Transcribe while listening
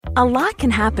A lot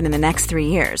can happen in the next 3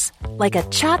 years. Like a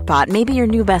chatbot may be your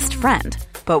new best friend.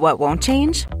 But what won't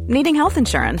change? Needing health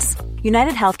insurance.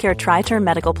 United Healthcare Tri-Term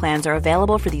Medical Plans are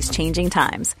available for these changing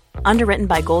times. Underwritten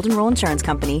by Golden Rule Insurance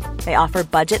Company, they offer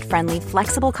budget-friendly,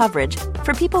 flexible coverage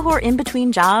for people who are in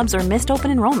between jobs or missed open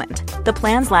enrollment. The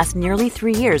plans last nearly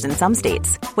 3 years in some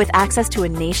states, with access to a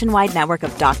nationwide network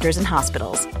of doctors and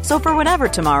hospitals. So for whatever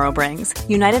tomorrow brings,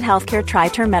 United Healthcare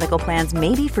Tri-Term Medical Plans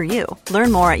may be for you.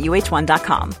 Learn more at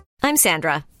uh1.com. I'm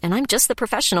Sandra, and I'm just the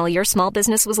professional your small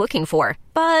business was looking for.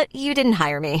 But you didn't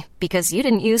hire me because you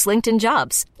didn't use LinkedIn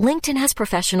Jobs. LinkedIn has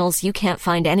professionals you can't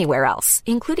find anywhere else,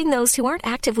 including those who aren't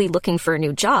actively looking for a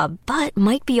new job, but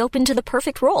might be open to the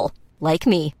perfect role, like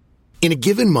me. In a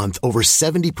given month, over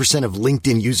 70% of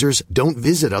LinkedIn users don't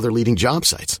visit other leading job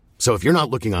sites. So if you're not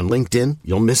looking on LinkedIn,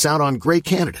 you'll miss out on great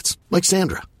candidates like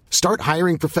Sandra. Start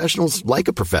hiring professionals like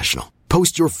a professional.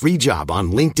 Post your free job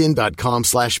on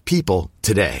linkedin.com/people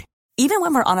today. Even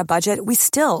when we're on a budget, we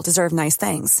still deserve nice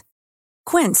things.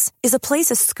 Quince is a place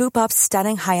to scoop up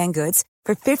stunning high-end goods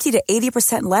for 50 to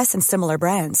 80% less than similar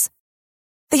brands.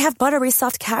 They have buttery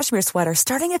soft cashmere sweaters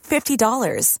starting at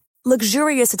 $50,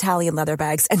 luxurious Italian leather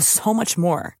bags, and so much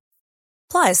more.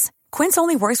 Plus, Quince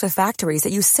only works with factories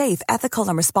that use safe, ethical,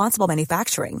 and responsible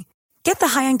manufacturing. Get the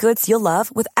high-end goods you'll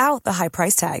love without the high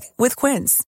price tag with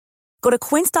Quince. Go to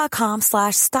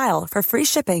quince.com/style for free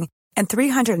shipping and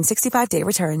 365-day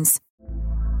returns.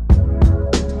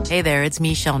 Hey there, it's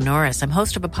Michelle Norris. I'm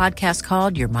host of a podcast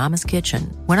called Your Mama's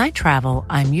Kitchen. When I travel,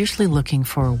 I'm usually looking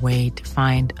for a way to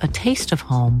find a taste of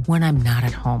home when I'm not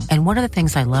at home. And one of the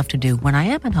things I love to do when I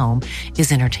am at home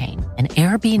is entertain. And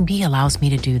Airbnb allows me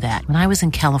to do that. When I was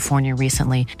in California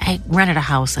recently, I rented a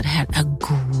house that had a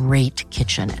great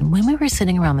kitchen. And when we were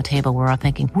sitting around the table, we're all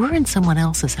thinking, we're in someone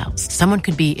else's house. Someone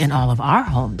could be in all of our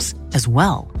homes as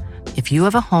well. If you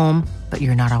have a home, but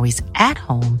you're not always at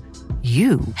home,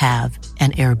 you have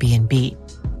an Airbnb.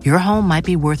 Your home might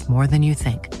be worth more than you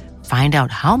think. Find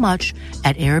out how much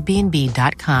at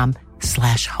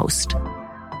airbnb.com/host.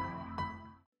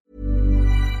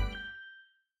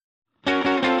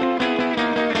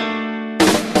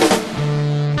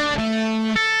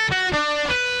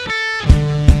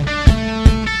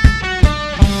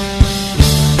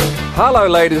 Hello,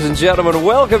 ladies and gentlemen.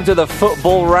 Welcome to the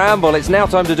Football Ramble. It's now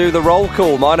time to do the roll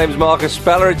call. My name's Marcus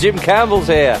Speller. Jim Campbell's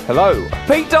here. Hello.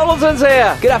 Pete Donaldson's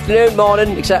here. Good afternoon,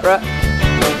 morning, etc.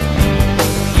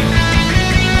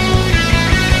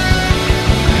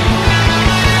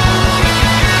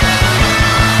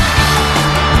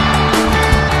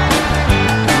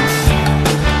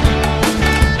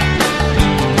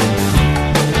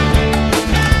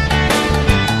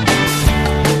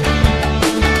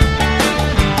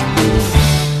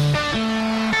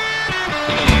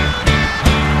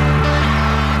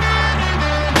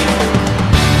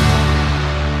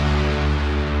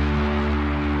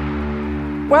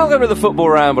 Welcome to the Football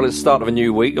Ramble. It's the start of a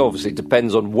new week. Obviously, it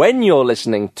depends on when you're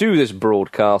listening to this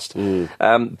broadcast.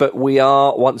 But we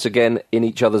are, once again, in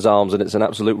each other's arms, and it's an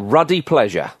absolute ruddy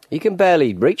pleasure. You can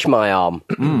barely reach my arm.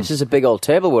 This is a big old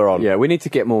table we're on. Yeah, we need to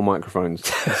get more microphones.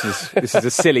 This is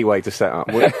a silly way to set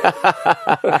up.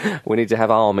 We need to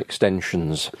have arm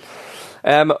extensions.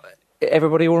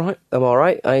 Everybody all right? I'm all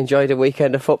right. I enjoyed a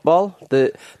weekend of football.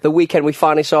 The weekend we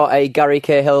finally saw a Gary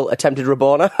Cahill attempted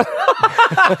Rabona.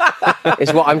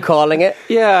 Is what I'm calling it.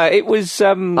 Yeah, it was.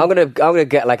 I'm gonna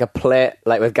get like a plate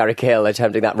like with Gary Cahill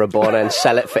attempting that Rabona and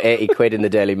sell it for £80 in the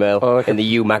Daily Mail in the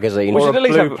U magazine. Or a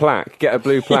blue plaque. Get a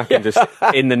blue plaque and just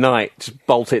in the night just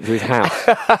bolt it to his house.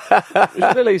 We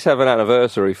should at least have an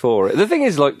anniversary for it. The thing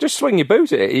is, like, just swing your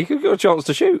boot at it. You could get a chance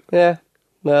to shoot. Yeah.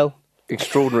 Well.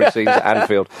 Extraordinary scenes at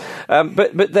Anfield.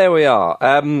 But there we are.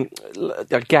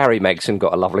 Gary Megson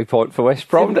got a lovely point for West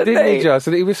Brom, didn't he? Just?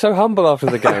 And he was so humble after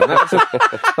the game. That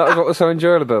was what was so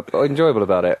enjoyable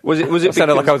about it. Was it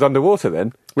sounded like I was underwater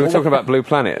then. We were talking about Blue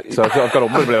Planet, so I've got a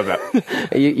little bit of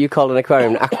that. You called an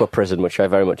aquarium an aqua prison, which I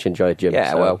very much enjoyed, Jim.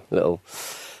 Yeah, so well.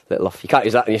 Little off. You can't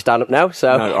use that in your stand-up now,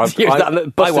 so no, busted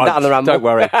that on the ramble. Don't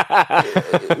worry.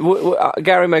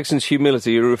 Gary Megson's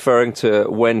humility, you're referring to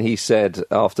when he said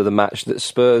after the match that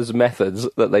Spurs' methods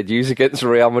that they'd use against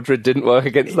Real Madrid didn't work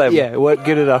against them. Yeah, it weren't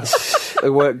good enough. They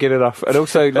weren't good enough. And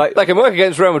also, like, they can work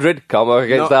against Real Madrid, can't work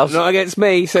against us. Not against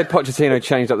me. He said Pochettino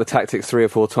changed up the tactics 3 or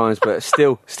 4 times, but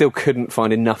still couldn't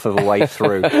find enough of a way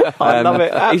through. I love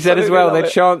it. He said as well, their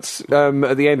chance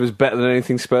at the end was better than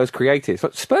anything Spurs created.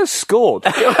 But Spurs scored.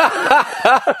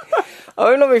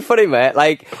 Oh, it would be funny, mate.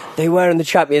 Like, they were in the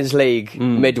Champions League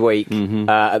midweek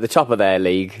at the top of their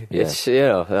league. Yeah. It's,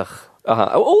 ugh.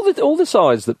 All the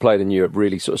sides that played in Europe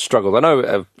really sort of struggled. I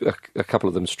know a couple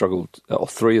of them struggled, or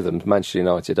 3 of them, Manchester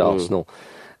United, Arsenal,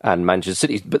 and Manchester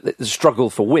City, but the struggle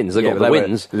for wins. They got the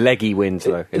wins. Leggy wins,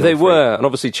 though. They were, and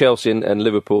obviously Chelsea and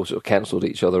Liverpool sort of cancelled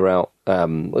each other out,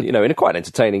 in a quite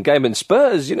entertaining game. And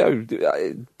Spurs,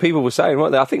 people were saying,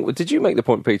 weren't they? I think, did you make the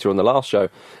point, Peter, on the last show,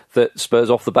 that Spurs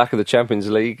off the back of the Champions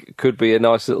League could be a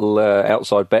nice little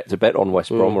outside bet to bet on West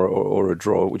Brom or a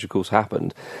draw, which of course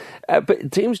happened.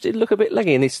 But teams did look a bit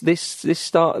leggy, and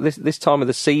this time of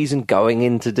the season, going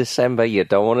into December, you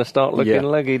don't want to start looking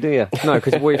leggy, do you? No,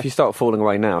 because if you start falling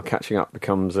away now, catching up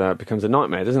becomes a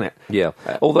nightmare, doesn't it? Yeah.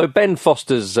 Although Ben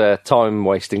Foster's time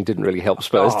wasting didn't really help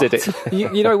Spurs, did it?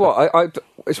 You know what?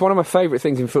 It's one of my favourite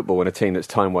things in football when a team that's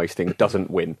time wasting doesn't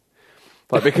win.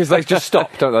 Because they just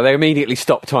stop, don't they? They immediately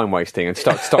stop time wasting and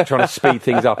stop trying to speed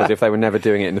things up as if they were never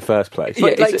doing it in the first place.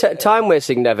 But time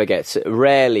wasting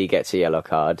rarely gets a yellow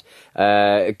card.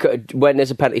 When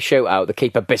there's a penalty shootout, the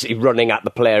keeper basically running at the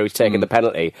player who's taken the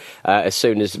penalty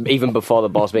even before the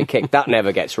ball's been kicked. That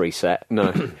never gets reset.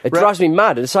 No, it drives me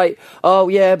mad. And it's like, oh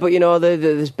yeah, but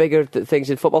there's bigger things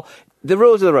in football. The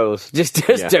rules are the rules. Just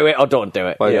do it or don't do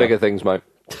it. Well, bigger things, mate.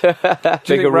 Do you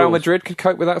think Real Madrid could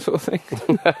cope with that sort of thing?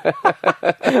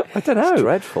 I don't know. It's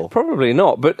dreadful. Probably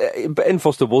not. But Ben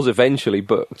Foster was eventually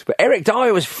booked. But Eric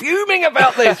Dyer was fuming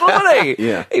about this, wasn't he?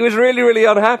 Yeah. He was really, really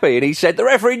unhappy. And he said the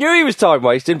referee knew he was time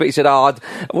wasting, but he said,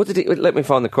 what did he... Let me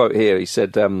find the quote here. He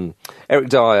said, Eric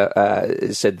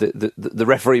Dyer said that the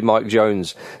referee, Mike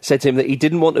Jones, said to him that he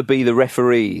didn't want to be the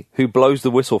referee who blows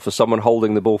the whistle for someone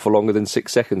holding the ball for longer than 6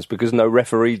 seconds, because no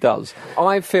referee does.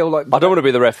 I feel like... I don't want to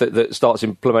be the ref that starts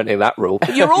implementing that rule.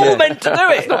 But you're all meant to do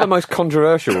it. It's not the most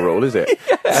controversial rule, is it?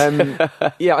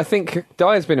 Yes. I think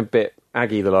Dyer's been a bit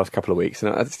aggy the last couple of weeks,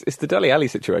 and it's the Dele Alli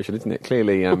situation, isn't it?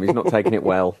 Clearly, he's not taking it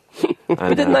well. But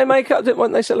didn't they make up?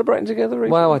 Weren't they celebrating together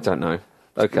recently? Well, I don't know.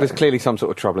 Okay. There's clearly some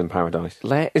sort of trouble in paradise.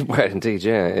 Well, indeed,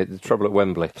 yeah. Trouble at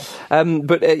Wembley.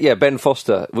 Ben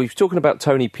Foster, we were talking about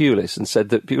Tony Pulis and said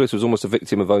that Pulis was almost a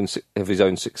victim of his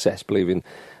own success, believing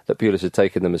that Pulis had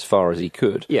taken them as far as he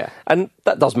could. Yeah. And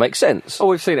that does make sense. Oh,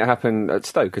 we've seen it happen at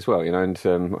Stoke as well, and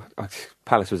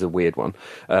Palace was a weird one,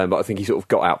 but I think he sort of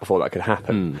got out before that could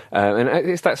happen. And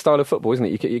it's that style of football, isn't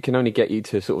it? You can only get you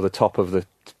to sort of the top of the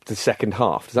second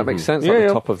half. Does that make sense? Yeah,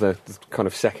 the top of the kind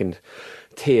of second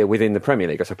tier within the Premier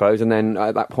League, I suppose, and then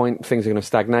at that point things are going to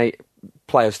stagnate.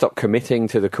 Players stop committing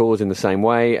to the cause in the same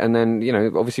way, and then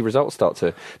obviously results start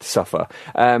to suffer.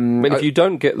 But if you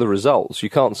don't get the results, you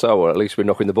can't say, well, at least we're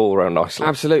knocking the ball around nicely.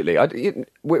 Absolutely.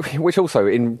 Which also,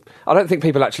 I don't think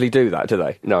people actually do that, do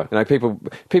they? No.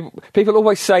 People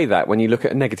always say that when you look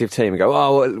at a negative team and go,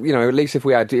 oh, well, at least if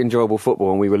we had enjoyable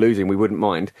football and we were losing, we wouldn't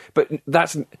mind. But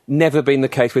that's never been the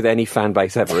case with any fan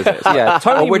base ever, is it? Yeah.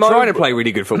 We're trying to play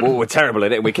really good football, we're terrible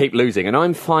at it, and we keep losing, and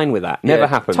I'm fine with that. Never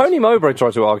happens. Tony Mowbray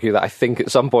tried to argue that, I think, at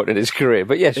some point in his career.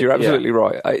 But yes, you're absolutely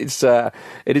right.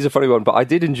 It is a funny one. But I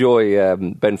did enjoy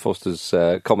Ben Foster's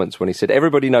comments when he said,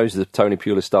 everybody knows the Tony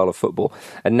Pulis style of football,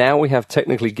 and now we have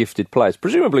technically gifted players,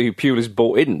 presumably who Pulis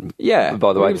bought in,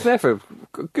 by the way. He was there for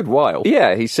a good while.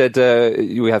 Yeah, he said,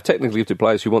 we have technically gifted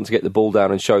players who want to get the ball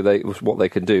down and show what they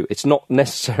can do. It's not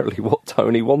necessarily what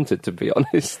Tony wanted, to be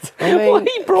honest.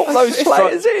 He brought those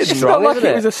players in. It's not like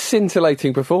it was a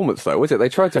scintillating performance, though, was it? They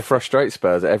tried to frustrate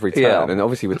Spurs at every turn, and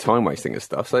obviously with time wasting and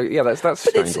stuff. So yeah, that's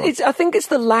strange. I think it's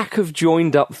the lack of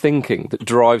joined up thinking that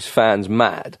drives fans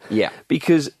mad. Yeah,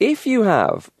 because if you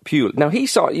have Pulis, now he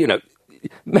signed,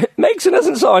 Megson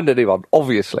hasn't signed anyone,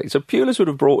 obviously. So Pulis would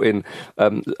have brought in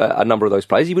a number of those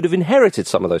players. He would have inherited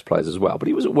some of those players as well. But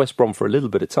he was at West Brom for a little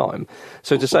bit of time.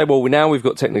 So to say, well, now we've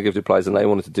got technically gifted players and they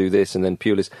wanted to do this, and then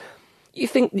Pulis...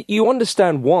 You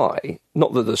understand why,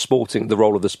 not that the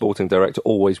role of the sporting director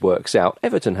always works out.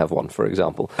 Everton have one, for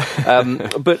example.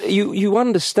 But you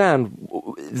understand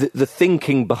the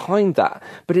thinking behind that.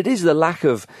 But it is the lack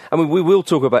of... we will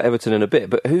talk about Everton in a bit,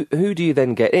 but who do you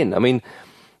then get in?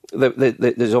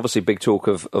 There's obviously big talk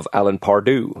of Alan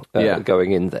Pardew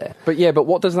going in there. But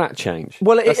what does that change?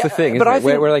 Well, that's the thing, isn't it?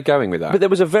 Where are they going with that? But there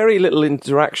was a very little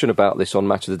interaction about this on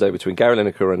Match of the Day between Gary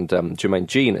Lineker and Jermaine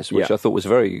Genius, which I thought was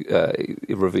very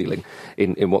revealing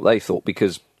in what they thought,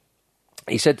 because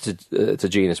he said to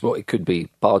Genius, well, it could be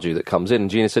Pardew that comes in,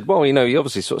 and Genius said, well, he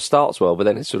obviously sort of starts well, but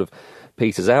then it sort of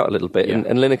peters out a little bit. And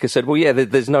Lineker said, well, yeah,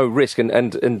 there's no risk.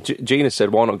 And Genius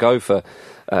said, why not go for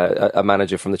a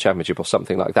manager from the Championship or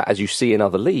something like that, as you see in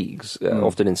other leagues.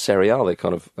 Often in Serie A they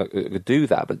kind of do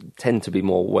that, but tend to be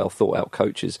more well thought out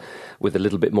coaches with a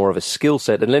little bit more of a skill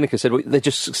set. And Lineker said, well, they're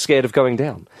just scared of going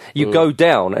down. You go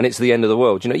down and it's the end of the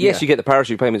world. Yes, you get the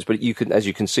parachute payments, but you can, as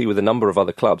you can see with a number of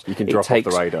other clubs, you can drop off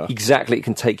the radar. Exactly, it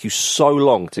can take you so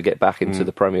long to get back into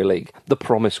the Premier League, the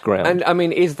promised ground. And I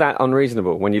mean, is that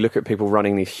unreasonable when you look at people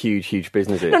running these huge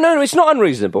businesses? No, it's not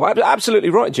unreasonable. Absolutely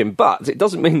right, Jim. But it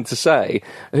doesn't mean to say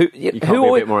you can't be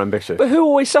a bit more ambitious. But who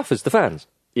always suffers? The fans.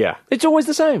 Yeah, it's always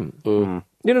the same. You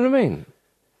know what I mean?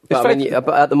 But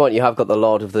at the moment, you have got the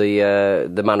Lord of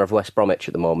the Manor of West Bromwich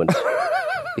at the moment.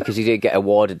 Because he did get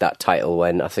awarded that title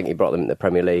when I think he brought them into the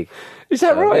Premier League. Is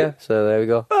that right? Yeah, so there we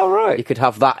go. Oh, right. You could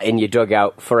have that in your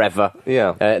dugout forever.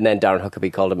 Yeah. And then Darren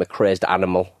Huckabee called him a crazed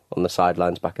animal on the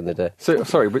sidelines back in the day. So,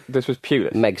 sorry, but this was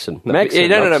Pulis? Megson. Megson,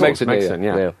 Megson,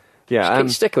 yeah. Yeah,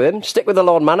 stick with him. Stick with the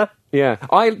Lord Manor. Yeah,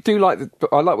 I like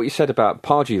what you said about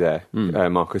Pardew there,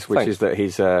 Marcus, which is that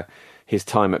his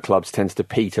time at clubs tends to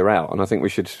peter out, and I think we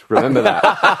should remember that. We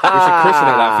should christen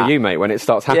it that for you, mate, when it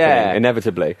starts happening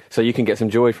inevitably, so you can get some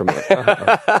joy from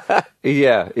it.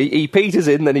 Yeah, he peters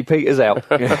in, then he peters out.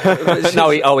 He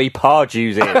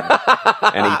Pardew's in,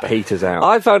 and he peters out.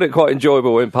 I found it quite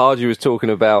enjoyable when Pardew was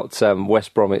talking about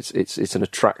West Brom. It's an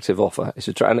attractive offer.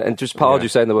 And just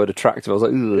Pardew saying the word attractive, I was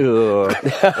like, ugh.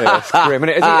 It's grim.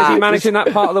 And is he managing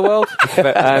that part of the world?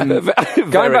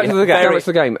 Going back to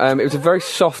the game, it was a very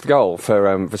soft goal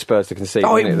for Spurs to concede.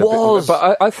 Oh, it was.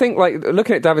 But I think, like,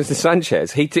 looking at Davinson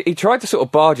Sanchez, he tried to sort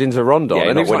of barge into Rondon,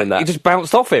 and he just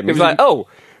bounced off him. He was like, oh,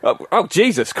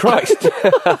 Jesus Christ.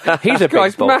 He's a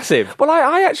guy's massive. Well,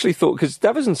 I actually thought, because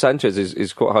Davinson Sanchez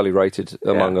is quite highly rated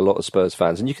among a lot of Spurs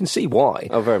fans, and you can see why.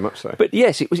 Oh, very much so. But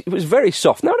yes, it was very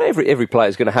soft. Now, not every player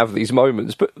is going to have these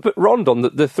moments, but Rondon,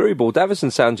 the through ball,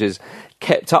 Davinson Sanchez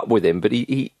kept up with him, but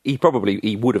he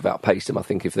probably would have outpaced him, I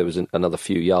think, if there was another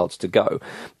few yards to go.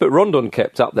 But Rondon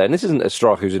kept up there, and this isn't a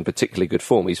striker who's in particularly good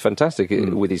form. He's fantastic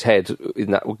with his head in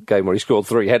that game where he scored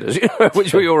 3 headers,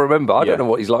 which we all remember. I don't know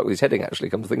what he's like with his heading, actually,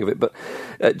 come to think of it, but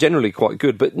generally quite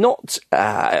good, but not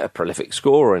a prolific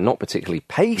scorer and not particularly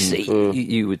pacey,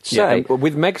 you would say. Yeah,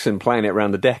 with Megson playing it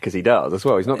around the deck as he does as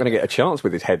well, he's not going to get a chance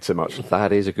with his head so much.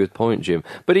 That is a good point, Jim.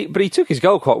 But he took his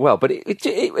goal quite well, but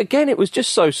again, it was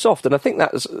just so soft, and I think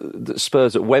that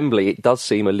Spurs at Wembley, it does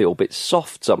seem a little bit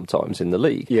soft sometimes in the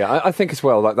league. Yeah, I think as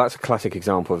well, that's a classic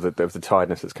example of the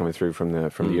tiredness that's coming through from the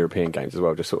European games as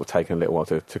well, just sort of taking a little while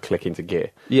to click into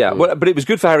gear. Yeah, well, but it was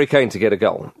good for Harry Kane to get a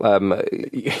goal.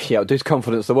 Yeah, does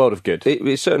confidence the world of good.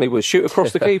 It certainly was. Shoot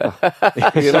across the keeper.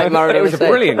 It was a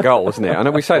brilliant goal, wasn't it? I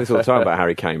know we say this all the time about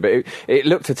Harry Kane, but it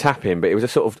looked to tap in, but it was a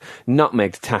sort of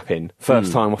nutmegged tap in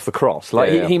first time off the cross.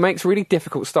 Like he makes really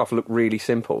difficult stuff look really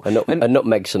simple. And not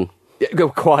Megson. Yeah,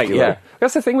 quite, yeah.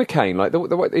 That's the thing with Kane, like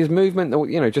his movement,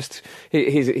 just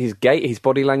his gait, his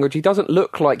body language. He doesn't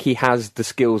look like he has the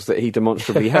skills that he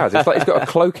demonstrably has. It's like he's got a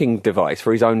cloaking device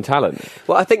for his own talent.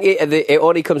 Well, I think it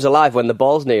only comes alive when the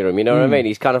ball's near him. You know what I mean?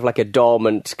 He's kind of like a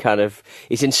dormant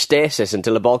he's in stasis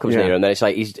until the ball comes near him, and then it's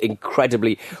like he's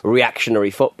incredibly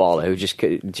reactionary footballer who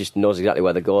just knows exactly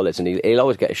where the goal is, and he'll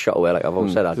always get a shot away. Like I've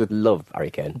always said, I love Harry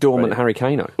Kane. Dormant Harry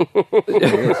Kane.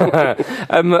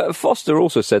 Foster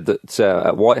also said that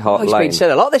at White Hart Lane. He's been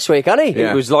said a lot this week, hasn't he?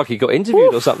 It was like he got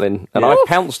interviewed or something, and I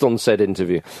pounced on said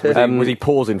interview. Was he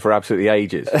pausing for absolutely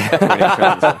ages? He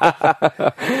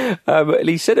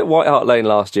said at White Hart Lane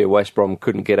last year, West Brom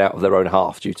couldn't get out of their own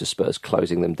half due to Spurs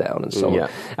closing them down and so on.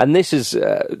 And this has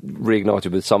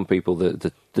reignited with some people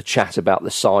the chat about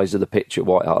the size of the pitch at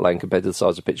White Hart Lane compared to the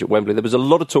size of the pitch at Wembley. There was a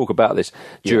lot of talk about this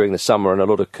during the summer and a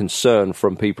lot of concern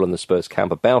from people in the Spurs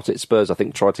camp about it. Spurs, I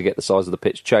think, tried to get the size of the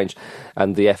pitch changed,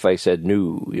 and the FA said,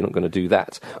 no, you're not going to do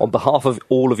that. On behalf of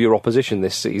all of your opposition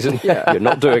this season, you're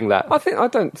not doing that. I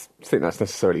don't think that's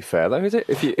necessarily fair, though, is it?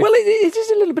 Well, it is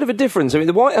a little bit of a difference. I mean,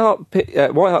 the White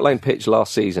Hart Lane pitch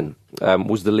last season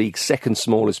was the league's second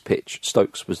smallest pitch.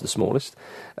 Stokes was the smallest,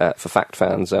 for fact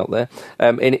fans out there.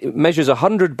 And it measures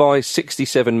 100 by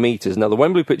 67 metres. Now, the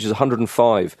Wembley pitch is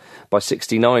 105 by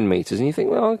 69 metres. And you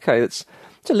think, well, OK, it's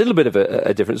a little bit of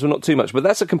a difference, but not too much. But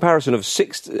that's a comparison of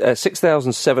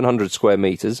 6,700 square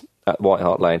metres at White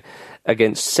Hart Lane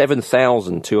against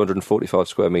 7,245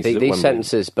 square metres at Wembley. These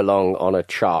sentences belong on a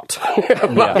chart.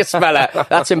 Marcus Speller,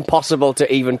 that's impossible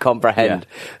to even comprehend.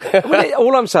 Well,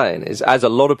 all I'm saying is, as a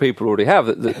lot of people already have,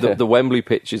 that the Wembley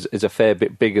pitch is a fair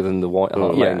bit bigger than the White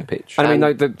Hart Lane pitch. And I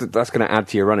mean, that's going to add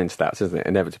to your running stats, isn't it,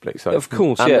 inevitably? So. Of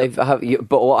course,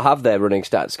 but what have their running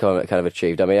stats kind of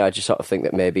achieved? I mean, I just sort of think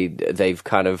that maybe they've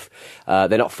kind of they're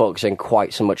not focusing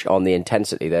quite so much on the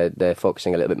intensity. They're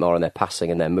focusing a little bit more on their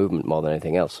passing and their movement. improvement more than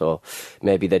anything else. So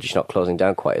maybe they're just not closing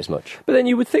down quite as much. But then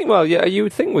you would think, you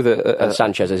would think with And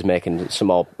Sanchez is making some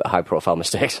more high-profile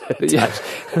mistakes.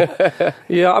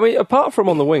 Yeah, I mean, apart from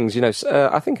on the wings,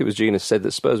 I think it was Gina said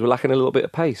that Spurs were lacking a little bit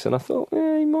of pace, and I thought,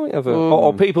 he might have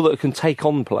or people that can take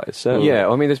on players. Certainly. Yeah,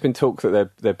 I mean, there's been talk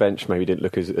that their bench maybe didn't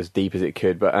look as deep as it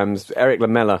could, but Eric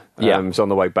Lamela is on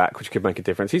the way back, which could make a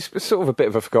difference. He's sort of a bit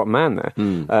of a forgotten man there.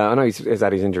 I know he's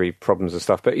had his injury problems and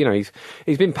stuff, but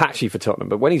he's been patchy for Tottenham.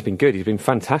 But when he's been good, he's been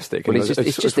fantastic. Well, and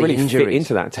it's just really the fit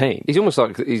into that team. He's almost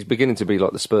like he's beginning to be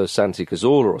like the Spurs Santi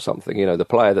Cazorla or something. The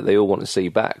player that they all want to see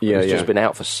back. He's just been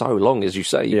out for so long, as you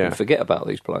say. You can forget about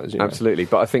these players. Absolutely,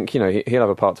 but I think he'll have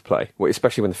a part to play,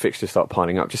 especially when the fixtures start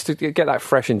piling up, just to get that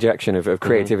fresh injection of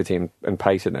creativity and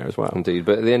pace in there as well. Indeed,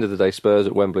 but at the end of the day, Spurs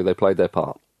at Wembley, they played their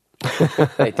part.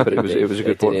 But it was a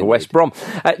good point for West Brom.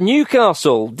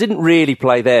 Newcastle didn't really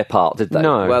play their part, did they?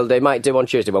 No. Well, they might do on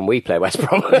Tuesday when we play West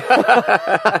Brom.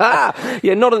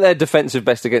 Yeah, not at their defensive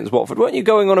best against Watford. Weren't you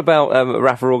going on about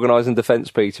Rafa organising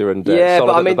defence, Peter, and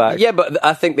solid at the back? Yeah, but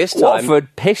I think this time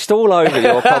Watford pissed all over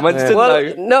your comments, didn't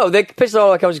they? No, they pissed all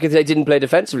over comments because they didn't play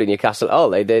defensively, Newcastle at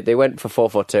all. They went for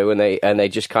 4-4-2 and they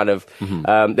just kind of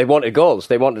they wanted goals.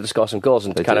 They wanted to score some goals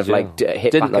and hit back at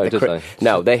the critics.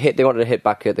 No, they wanted to hit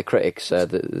back at the critics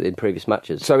in previous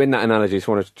matches. So in that analogy, just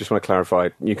want to clarify,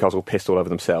 Newcastle pissed all over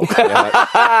themselves. What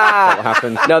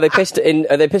happened? No, they pissed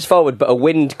forward, but a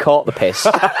wind caught the piss,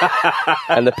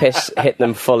 and the piss hit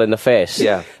them full in the face.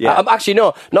 Yeah. Actually,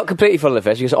 no, not completely full in the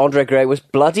face, because Andre Gray was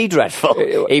bloody dreadful,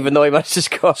 even though he managed to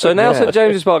score. So now St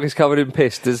James's Park is covered in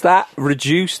piss. Does that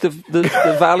reduce the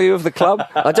value of the club?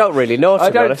 I don't really know. I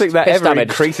don't think that ever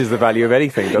increases the value of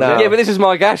anything, does it? Yeah, but this is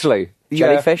Mike Ashley.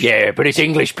 Jellyfish? Yeah, but it's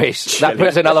English piss. That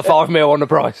puts another $5 million on the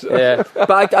price. Yeah,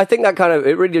 but I think that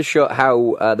it really does show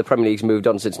how the Premier League's moved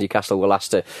on since Newcastle were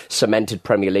last a cemented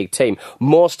Premier League team.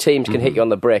 Most teams can hit you on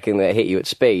the break and they hit you at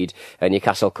speed, and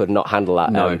Newcastle could not handle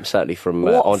that. No. Certainly from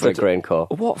Andre Gray and co.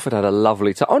 Watford had a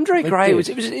lovely time. Andre Gray was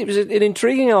an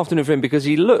intriguing afternoon for him because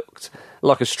he looked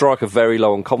like a striker very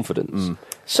low on confidence.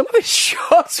 Some of his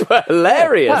shots were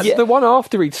hilarious. The one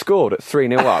after he'd scored at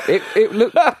 3-0 up, it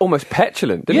looked almost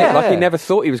petulant, didn't it? Like he never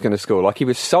thought he was going to score, like he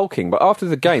was sulking. But after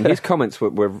the game, his comments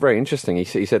were very interesting. He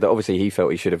said that obviously he felt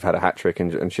he should have had a hat-trick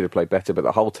and should have played better, but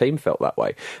the whole team felt that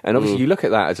way. And obviously you look at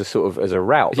that as a sort of as a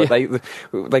route, but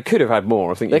they could have had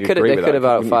more. I think they could have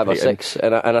had 5 or 6,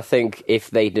 and I think if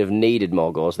they'd have needed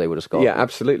more goals, they would have scored. Yeah,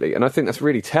 absolutely. And I think that's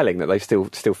really telling that they still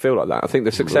feel like that. I think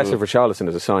the success of Richarlison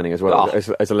as a signing as well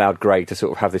has allowed Gray to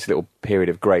sort of have this little period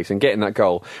of grace, and getting that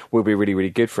goal will be really, really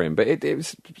good for him. But it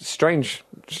was strange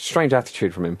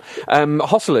attitude from him.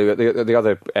 Hosselu at the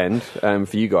other end,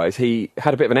 for you guys, he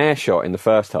had a bit of an air shot in the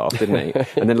first half, didn't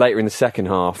he? And then later in the second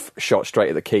half, shot straight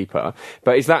at the keeper.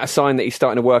 But is that a sign that he's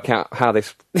starting to work out how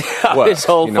this works? This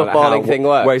whole footballing thing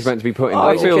works? Where he's meant to be putting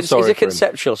he's a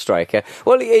conceptual striker.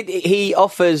 Well, he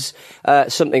offers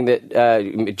something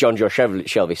that John Joe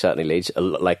Shelby certainly leads,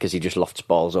 like, because he just lofts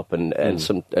balls up,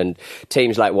 and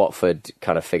teams like Watford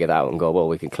kind of figure that out and go, well,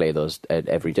 we can clear those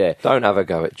every day. Don't have a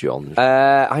go at John.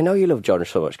 I know you love John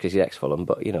so much because he's ex-Fulham,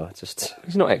 but he's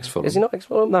not ex-Fulham. Is he not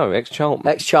ex-Fulham? No, ex-Charlton.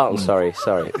 Ex-Charlton, sorry.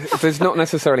 There's not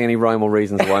necessarily any rhyme or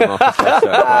reasons why Marcus loves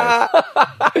certain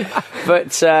players.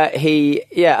 But he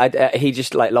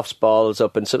just like lofts balls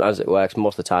up, and sometimes it works.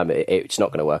 Most of the time, it's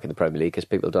not going to work in the Premier League because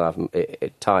people don't have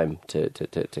time to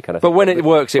kind of. But when it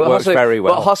works, it works very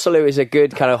well. But Hosselu is a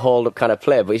good kind of hold-up kind of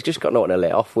player, but he's just got no one to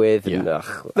lay off with.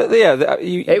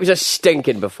 It was a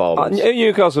stinking performance.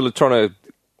 Newcastle are trying to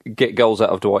get goals out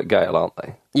of Dwight Gale, aren't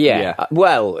they? Yeah.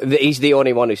 Well, he's the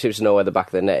only one who seems to know where the back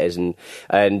of the net is,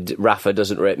 and Rafa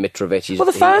doesn't rate Mitrovic. Well,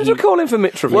 the fans were calling for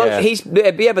Mitrovic. Well,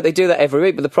 but they do that every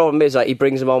week. But the problem is, like, he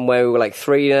brings them on where we were like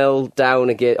 3-0 down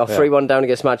against, or 3-1 down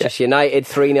against Manchester United,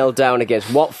 3-0 down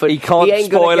against Watford. He can't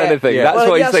spoil anything. That's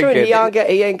what he's thinking. He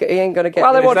ain't going to get.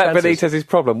 Well, is that Benitez's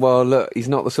problem? Well, look, he's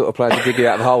not the sort of player to dig you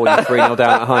out of the hole when you're 3-0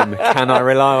 down at home. Can I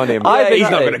rely on him? He's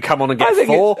not going to come on and get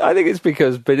 4. I think it's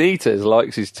because Benitez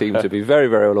likes his team to be very,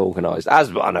 very well organised, as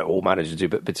I know all managers do,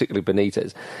 but particularly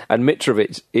Benitez. And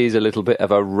Mitrovic is a little bit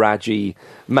of a raggy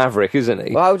maverick, isn't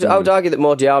he? Well, I would argue that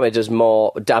Diame does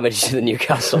more damage to the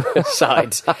Newcastle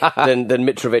side than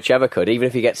Mitrovic ever could, even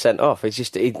if he gets sent off. It's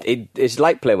just it's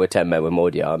like playing with 10 men with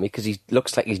Diame because he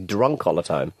looks like he's drunk all the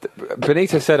time.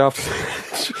 Benitez said after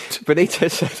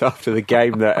the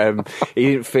game that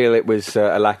he didn't feel it was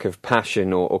a lack of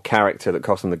passion or character that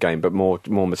cost him the game, but more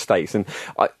mistakes. And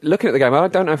looking at the game, I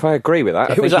don't know if I agree with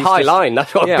that. It was a high line.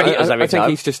 That's what beat us every time. I think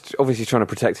he's just obviously trying to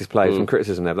protect his players from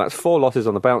criticism there. But that's 4 losses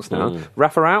on the bounce now.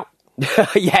 Rafa out?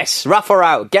 Yes, Rafa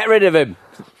out. Get rid of him.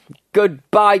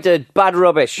 Goodbye to bad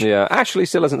rubbish. Yeah, Ashley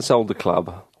still hasn't sold the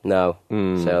club. No.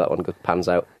 So that one pans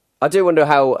out. I do wonder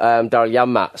how Daryl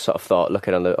Janmaat sort of thought,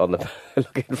 looking on the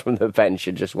looking from the bench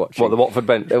and just watching. What, the Watford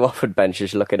bench? The Watford bench,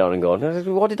 just looking on and going,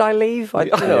 "What did I leave?"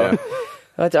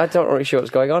 I don't really sure what's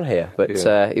going on here, but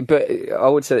I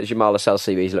would say that Jamal Lascelles'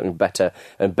 CV is looking better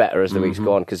and better as the weeks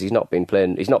go on, because he's not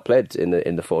played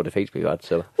in the 4 defeats we've had.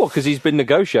 So, well, because he's been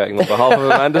negotiating on behalf of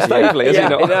Amanda Staveley, has he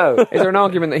not? I know. Is there an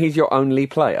argument that he's your only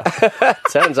player?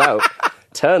 Turns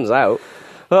out.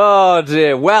 Oh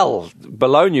dear. Well,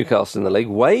 below Newcastle in the league,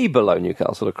 way below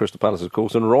Newcastle at Crystal Palace, of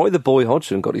course, and Roy the Boy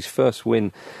Hodgson got his first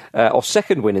win, or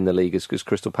second win in the league as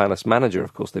Crystal Palace manager.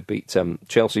 Of course, they beat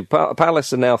Chelsea.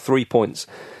 Palace are now 3 points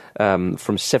from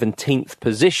 17th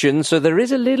position, so there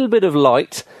is a little bit of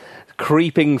light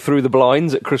creeping through the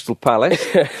blinds at Crystal Palace.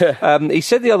 He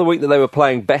said the other week that they were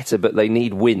playing better, but they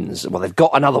need wins. Well, they've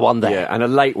got another one there. Yeah, and a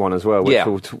late one as well, which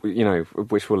will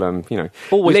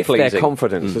always lift pleasing. their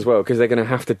confidence as well, because they're going to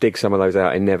have to dig some of those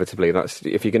out inevitably. That's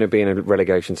if you're going to be in a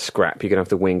relegation scrap, you're going to have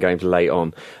to win games late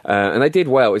on. And they did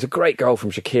well. It was a great goal from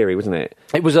Shaqiri, wasn't it?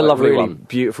 It was a lovely really one.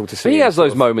 Beautiful to see. He has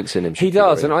those moments in him. He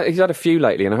does, and he's had a few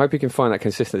lately, and I hope he can find that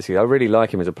consistency. I really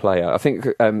like him as a player. I think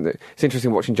it's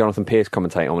interesting watching Jonathan Pearce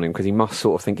commentate on him, because he must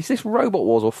sort of think, is this Robot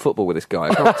Wars or football with this guy?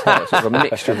 I can't tell. It's sort of a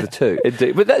mixture of the two.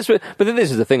 Indeed. But then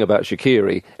this is the thing about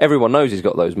Shaqiri. Everyone knows he's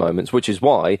got those moments, which is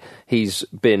why he's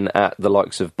been at the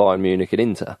likes of Bayern Munich and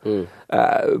Inter.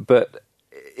 But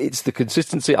it's the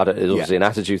consistency. There's obviously an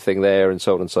attitude thing there, and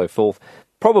so on and so forth.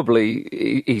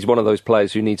 Probably he's one of those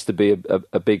players who needs to be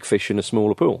a big fish in a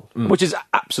smaller pool, which is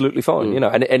absolutely fine,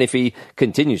 And if he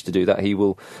continues to do that, he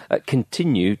will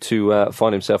continue to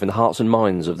find himself in the hearts and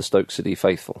minds of the Stoke City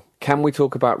faithful. Can we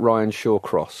talk about Ryan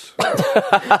Shawcross?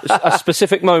 A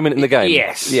specific moment in the game?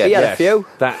 Yes. He had a few.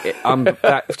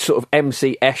 That sort of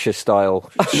MC Escher style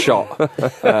shot,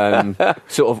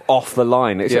 sort of off the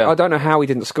line. I don't know how he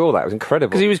didn't score that. It was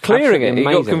incredible. Because he was clearing Absolutely it.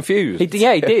 amazing. He got confused. He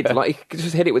did. Like, he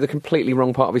just hit it with a completely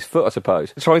wrong part of his foot, I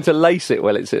suppose. Trying to lace it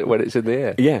when it's in the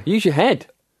air. Yeah. Use your head.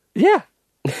 Yeah.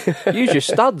 Use your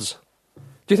studs.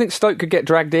 Do you think Stoke could get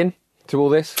dragged in to all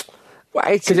this?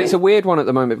 Because it's a weird one at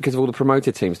the moment because of all the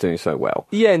promoted teams doing so well.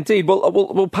 Yeah, indeed.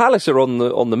 Well, Palace are on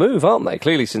the move, aren't they?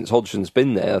 Clearly, since Hodgson's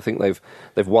been there, I think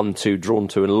they've won 2, drawn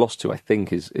 2, and lost 2. I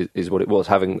think is what it was,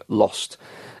 having lost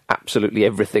absolutely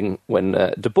everything when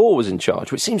De Boer was in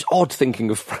charge, which seems odd thinking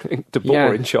of Frank De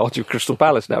Boer in charge of Crystal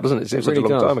Palace now, doesn't it? It seems such a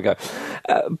long time ago.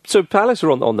 So Palace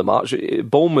are on the march.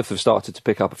 Bournemouth have started to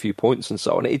pick up a few points and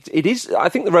so on. It is, I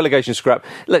think, the relegation scrap.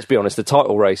 Let's be honest, the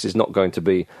title race is not going to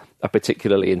be a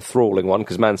particularly enthralling one,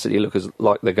 because Man City look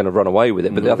like they're going to run away with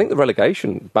it. But I think the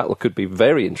relegation battle could be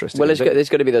very interesting. Well, there's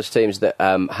going to be those teams that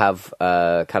have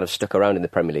kind of stuck around in the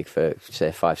Premier League for, say,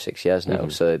 5-6 years now.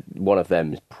 So one of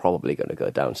them is probably going to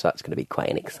go down. So that's going to be quite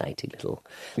an exciting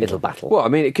little battle. Well, I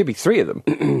mean, it could be 3 of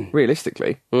them,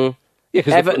 realistically. Yeah,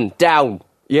 Everton, down.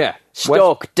 Yeah.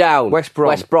 Stoke, down. West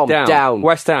Brom, down.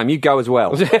 West Ham, you go as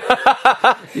well. You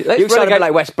sound a bit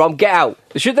like West Brom, get out.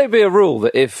 Should there be a rule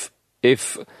that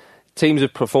if teams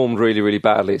have performed really, really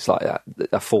badly, it's like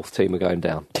a fourth team are going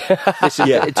down? This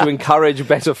is to encourage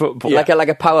better football. Like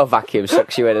a power vacuum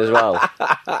sucks you in as well.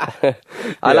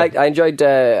 I enjoyed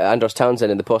Andros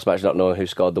Townsend in the post-match not knowing who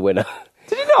scored the winner.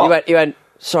 Did he not? He went,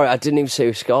 sorry, I didn't even see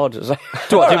who scored. I was like,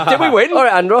 did we win? All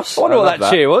right, Andros. I wonder what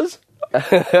that cheer was.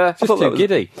 Just too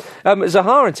giddy.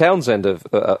 Zaha and Townsend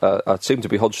seem to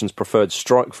be Hodgson's preferred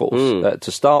strike force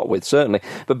to start with, certainly.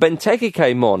 But Benteke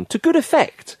came on to good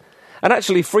effect and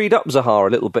actually freed up Zaha a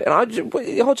little bit. And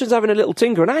Hodgson's having a little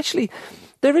tinker, and actually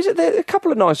there are a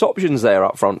couple of nice options there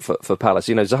up front for Palace.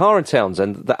 Zaha and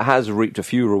Townsend, that has reaped a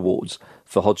few rewards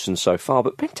for Hodgson so far,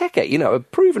 but Benteke, a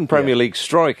proven Premier League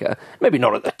striker, maybe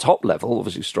not at the top level,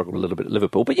 obviously struggled a little bit at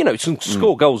Liverpool, but can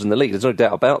score goals in the league, there's no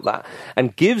doubt about that,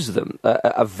 and gives them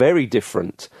a very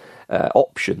different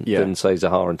option than, say,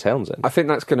 Zaha and Townsend. I think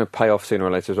that's going to pay off sooner or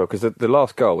later as well, because the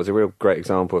last goal was a real great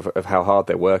example of how hard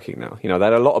they're working now. They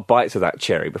had a lot of bites of that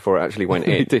cherry before it actually went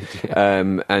in. Did,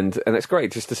 and it's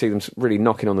great just to see them really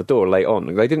knocking on the door late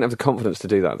on. They didn't have the confidence to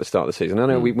do that at the start of the season. I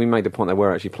know we made the point they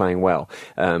were actually playing well,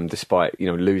 despite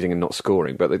losing and not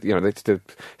scoring, but they did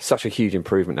such a huge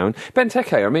improvement now. And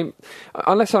Benteke, I mean,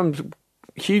 unless I'm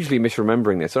hugely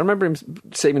misremembering this, I remember him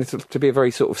seeming to be a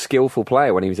very sort of skillful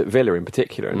player when he was at Villa in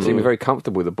particular, and seeming very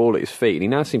comfortable with the ball at his feet. And he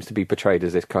now seems to be portrayed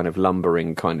as this kind of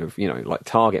lumbering kind of like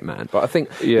target man. But I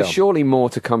think there's surely more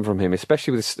to come from him,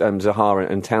 especially with Zaha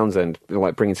and Townsend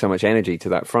like bringing so much energy to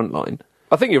that front line.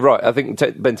 I think you're right. I think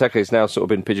Benteke has now sort of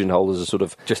been pigeonholed as a sort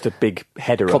of just a big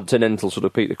header, continental sort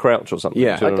of Peter Crouch or something.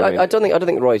 Yeah, I don't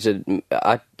think Roy's a bit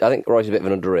of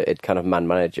an underrated kind of man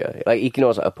manager. Like, he can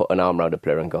also put an arm around a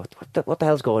player and go, "What the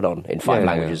hell's going on?" in 5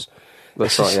 languages.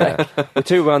 That's right, yeah. We're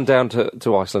 2-1 down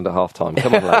to Iceland at half-time.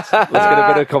 Come on, lads. Let's get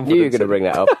a bit of confidence. Knew you were going to bring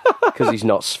that up, because he's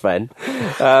not Sven.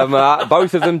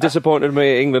 Both of them disappointed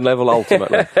me at England level,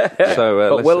 ultimately.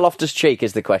 So, but Will Loftus-Cheek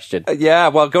is the question. Yeah,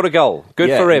 well, got a goal. Good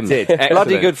for him. Did.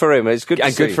 Bloody good for him. It's good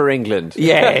to see. Good for England.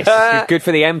 Yes. Good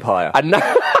for the Empire. And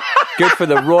Good for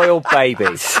the royal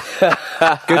babies.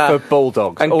 Good for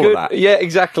Bulldogs. and all good, of that. Yeah,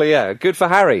 exactly, yeah. Good for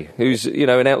Harry, who's,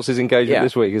 announced his engagement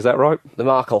this week. Is that right? The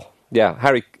Markle. Yeah,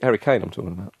 Harry Kane I'm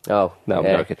talking about. Oh. No, I'm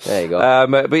joking. There you go.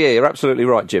 But yeah, you're absolutely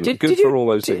right, Jim. Good for all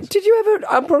those things. Did you ever...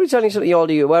 I'm probably telling you something you're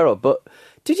already aware of, but...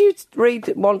 Did you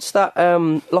read once that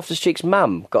Loftus-Cheek's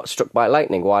mum got struck by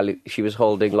lightning while she was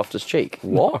holding Loftus-Cheek?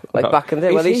 What? Like back in the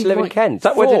day when he used to live in Kent.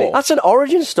 Where did it? That's an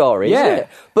origin story, isn't it?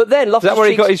 But then Is that where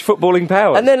he got his footballing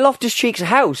powers? And then Loftus-Cheek's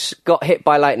house got hit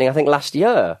by lightning, I think, last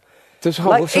year. So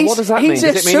what does that mean? He's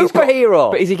Does a it mean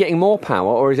superhero. But is he getting more power,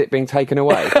 or is it being taken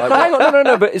away? Hang on,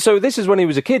 no. But so this is when he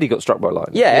was a kid. He got struck by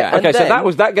lightning. Yeah. Okay, and so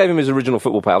then, that gave him his original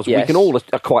football powers. Yes. We can all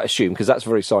quite assume because that's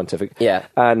very scientific. Yeah.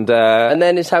 And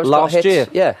then his house last got hit. year.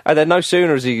 Yeah. And then no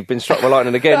sooner has he been struck by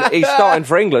lightning again, he's starting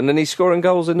for England and he's scoring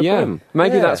goals in the Prem.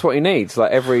 Maybe that's what he needs.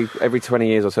 Like every 20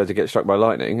 years or so to get struck by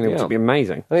lightning, and it would be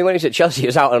amazing. I mean, when he was at Chelsea, he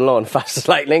was out on loan, fast as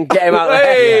lightning. Get him out there.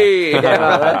 Hey! Get him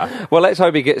out there. Well, let's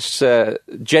hope he gets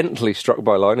gently struck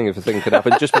by lightning if a thing can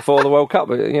happen just before the World Cup,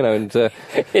 and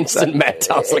instant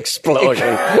mental explosion.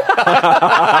 Well,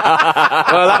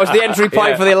 that was the entry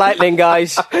point for the lightning,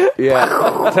 guys.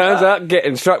 Yeah. Turns out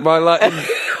getting struck by lightning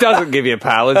doesn't give you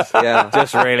powers. Yeah.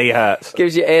 Just really hurts.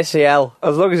 Gives you ACL.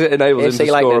 As long as it enables him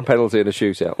to lightning. score a penalty in a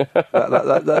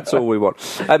shootout. That's all we want.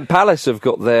 And Palace have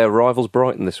got their rivals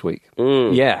Brighton this week.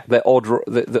 Yeah. The odd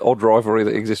rivalry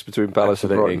that exists between Palace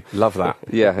and Brighton. Love that.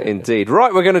 Yeah, indeed.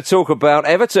 Right, we're going to talk about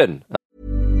Everton.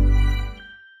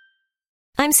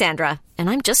 I'm Sandra, and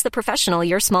I'm just the professional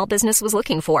your small business was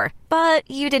looking for.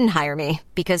 But you didn't hire me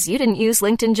because you didn't use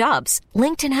LinkedIn Jobs.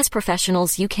 LinkedIn has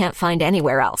professionals you can't find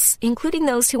anywhere else, including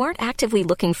those who aren't actively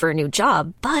looking for a new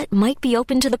job, but might be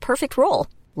open to the perfect role,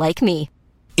 like me.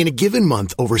 In a given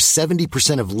month, over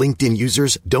 70% of LinkedIn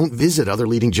users don't visit other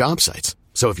leading job sites.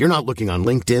 So if you're not looking on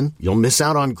LinkedIn, you'll miss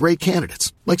out on great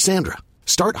candidates like Sandra.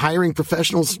 Start hiring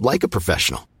professionals like a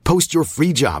professional. Post your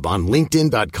free job on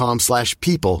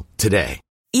linkedin.com/people today.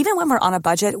 Even when we're on a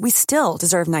budget, we still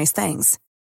deserve nice things.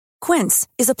 Quince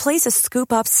is a place to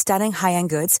scoop up stunning high-end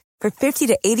goods for 50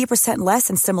 to 80% less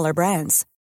than similar brands.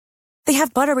 They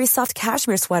have buttery soft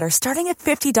cashmere sweaters starting at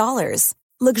 $50,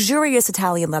 luxurious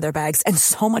Italian leather bags, and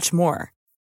so much more.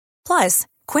 Plus,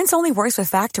 Quince only works with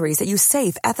factories that use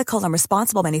safe, ethical, and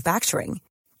responsible manufacturing.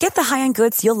 Get the high-end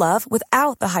goods you'll love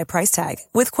without the high price tag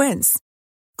with Quince.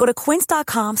 Go to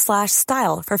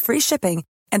quince.com/style for free shipping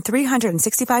and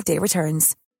 365-day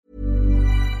returns.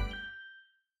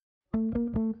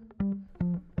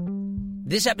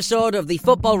 This episode of the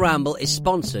Football Ramble is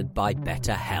sponsored by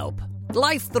BetterHelp.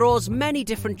 Life throws many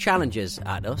different challenges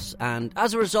at us, and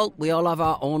as a result, we all have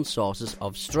our own sources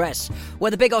of stress.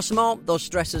 Whether big or small, those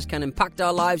stresses can impact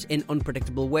our lives in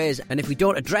unpredictable ways, and if we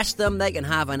don't address them, they can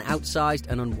have an outsized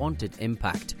and unwanted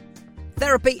impact.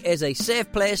 Therapy is a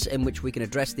safe place in which we can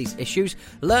address these issues,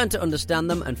 learn to understand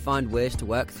them, and find ways to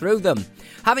work through them.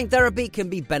 Having therapy can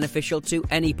be beneficial to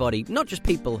anybody, not just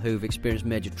people who've experienced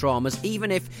major traumas,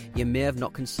 even if you may have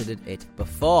not considered it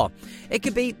before. It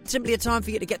could be simply a time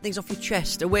for you to get things off your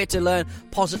chest, a way to learn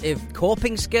positive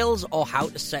coping skills, or how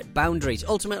to set boundaries.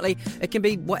 Ultimately, it can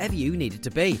be whatever you need it to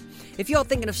be. If you're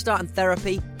thinking of starting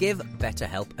therapy, give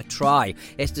BetterHelp a try.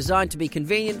 It's designed to be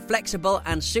convenient, flexible,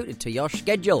 and suited to your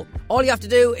schedule. All you have to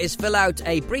do is fill out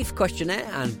a brief questionnaire,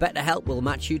 and BetterHelp will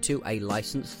match you to a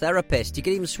licensed therapist. You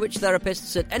can even switch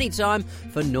therapists at any time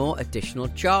for no additional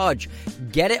charge.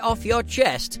 Get it off your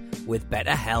chest with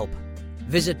BetterHelp.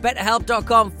 Visit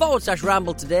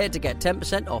betterhelp.com/ramble today to get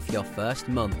 10% off your first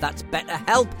month. That's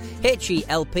BetterHelp,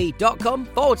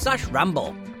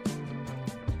 HELP.com/ramble.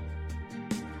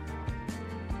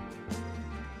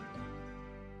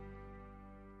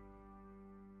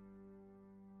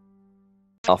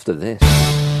 After this.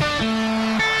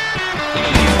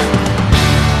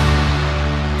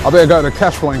 I better go to the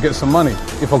cash point and get some money,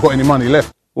 if I've got any money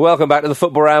left. Welcome back to the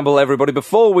Football Ramble, everybody.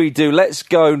 Before we do, let's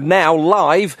go now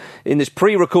live in this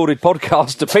pre-recorded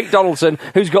podcast to Pete Donaldson,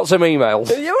 who's got some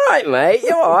emails. You're right, mate.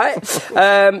 You're all right.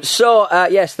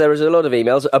 Yes, there is a lot of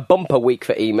emails. A bumper week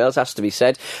for emails, has to be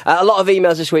said. A lot of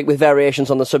emails this week with variations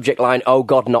on the subject line, "Oh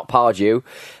God, not Pardew."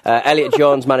 Elliot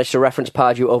Jones managed to reference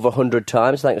Pardew over 100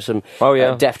 times, thanks to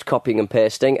some deft copying and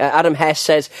pasting. Adam Hess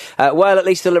says, well, at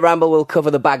least the Ramble will cover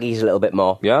the baggies a little bit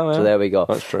more. Yeah. So there we go.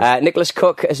 That's true. Nicholas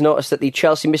Cook has noticed that the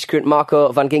Chelsea Chelsea miscreant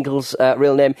Marco van Ginkel's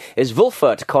real name is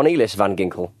Wolfert Cornelis van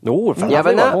Ginkel. Oh, You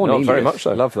having that? Not very much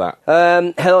so. Love that.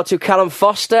 Hello to Callum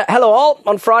Foster. Hello all.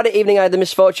 On Friday evening I had the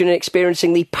misfortune of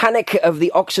experiencing the panic of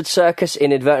the Oxford Circus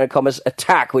in inverted commas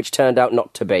attack, which turned out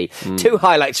not to be. 2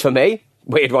 highlights for me.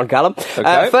 Weird one, Callum.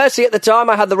 Okay. Firstly, at the time,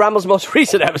 I had the Ramble's most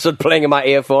recent episode playing in my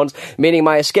earphones, meaning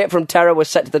my escape from terror was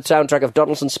set to the soundtrack of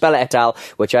Donaldson Speller et al.,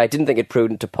 which I didn't think it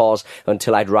prudent to pause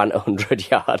until I'd ran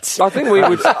 100 yards. I think we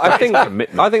would. I think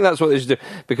that's what they should do,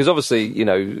 because obviously, you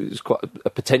know, it's quite a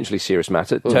potentially serious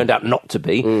matter. It turned out not to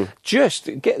be. Just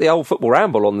get the old Football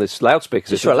Ramble on this loudspeaker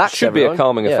Just system. relax, Should everyone. be a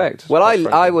calming Yeah. effect. Well,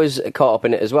 I was caught up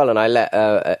in it as well, and I let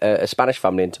a Spanish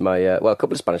family into my a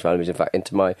couple of Spanish families, in fact,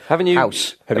 into my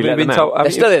house. Have you let been them told? out?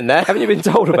 They're still in there. Haven't you been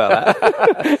told about that?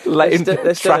 They're still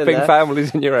in Trapping there.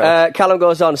 families in your house. Callum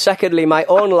goes on. Secondly, my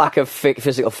own lack of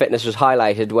physical fitness was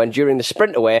highlighted when, during the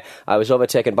sprint away, I was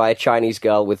overtaken by a Chinese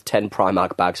girl with 10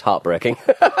 Primark bags. Heartbreaking.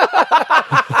 Thank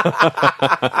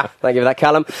you for that,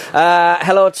 Callum.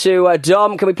 Hello to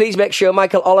Dom. Can we please make sure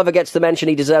Michael Oliver gets the mention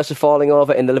he deserves for falling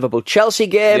over in the Liverpool-Chelsea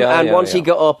game? Once he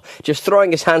got up, just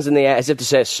throwing his hands in the air as if to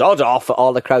say, sod off, for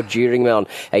all the crowd jeering me on.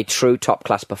 A true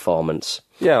top-class performance.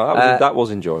 Yeah, that was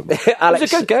enjoyable. Alex, it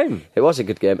was a good game. It was a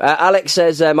good game. Alex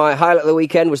says, my highlight of the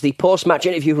weekend was the post-match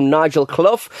interview from Nigel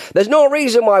Clough. There's no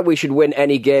reason why we should win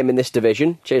any game in this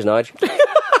division. Cheers, Nigel.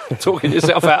 Talking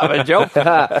yourself out of a job.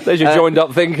 There's your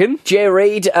joined-up thinking. Jay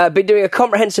Reid, been doing a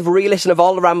comprehensive re-listen of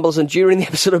all the Rambles and during the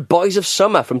episode of Boys of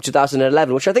Summer from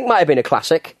 2011, which I think might have been a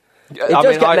classic. It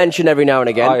does get mentioned every now and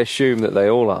again. I assume that they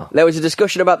all are. There was a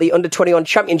discussion about the Under-21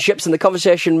 Championships, and the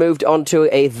conversation moved on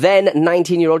to a then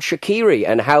 19-year-old Shaqiri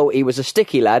and how he was a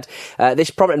sticky lad. This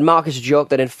prompted Marcus to joke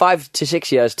that in 5 to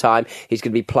 6 years' time, he's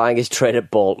going to be plying his trade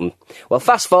at Bolton. Well,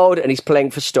 fast forward, and he's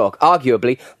playing for Stoke,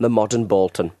 arguably the modern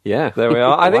Bolton. Yeah, there we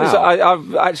are. I think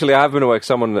so. I have been aware.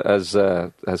 Someone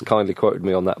has kindly quoted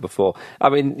me on that before. I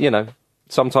mean, you know,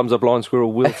 sometimes a blind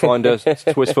squirrel will find a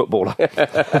Swiss footballer.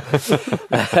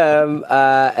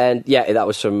 And yeah, that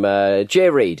was from Jay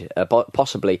Reid,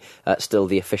 possibly still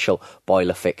the official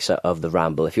boiler fixer of the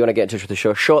Ramble. If you want to get in touch with the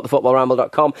show,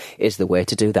 show@thefootballramble.com is the way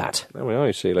to do that. There we are,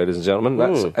 you see, ladies and gentlemen.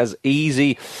 That's as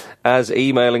easy as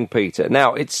emailing Peter.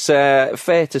 Now, it's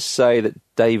fair to say that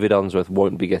David Unsworth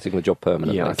won't be getting the job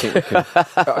permanently. Yeah, I think we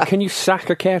can. Can you sack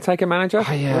a caretaker manager?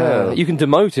 Yeah. You can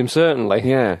demote him, certainly.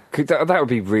 Yeah, that would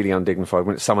be really undignified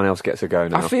when someone else gets a go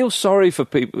now. I feel sorry for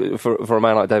people, for a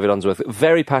man like David Unsworth.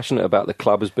 Very passionate about the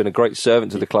club, has been a great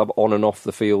servant to the club on and off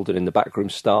the field and in the backroom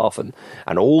staff and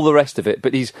all the rest of it.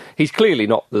 But he's clearly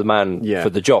not the man for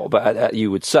the job,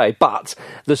 you would say. But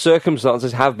the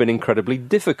circumstances have been incredibly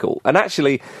difficult. And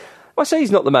actually, I say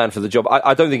he's not the man for the job.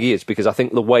 I don't think he is, because I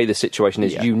think the way the situation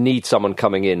is, you need someone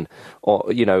coming in, or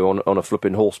you know, on a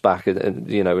flipping horseback, and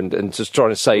you know, and just trying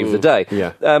to save the day.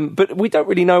 Yeah. But we don't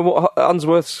really know what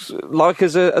Unsworth's like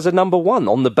as a number one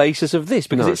on the basis of this,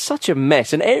 because it's such a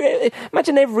mess. And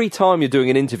imagine every time you're doing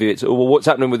an interview, it's well, what's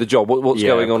happening with the job, what's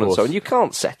going on, and so on. You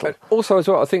can't settle. Also, as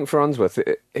well, I think for Unsworth,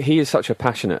 he is such a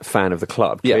passionate fan of the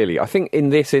club. Clearly, I think in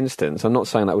this instance, I'm not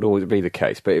saying that would always be the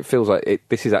case, but it feels like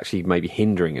this is actually maybe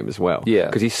hindering him as well. Yeah.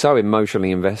 Because he's so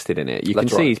emotionally invested in it. You can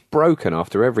see he's broken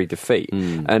after every defeat.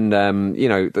 And, you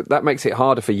know, that makes it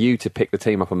harder for you to pick the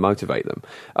team up and motivate them.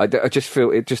 I just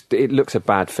feel it looks a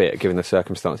bad fit given the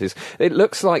circumstances. It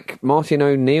looks like Martin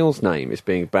O'Neill's name is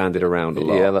being bandied around a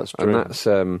lot. Yeah, that's true.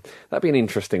 And that'd be an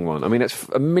interesting one. I mean, it's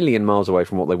a million miles away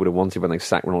from what they would have wanted when they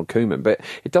sacked Ronald Koeman, but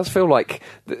it does feel like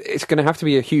it's going to have to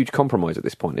be a huge compromise at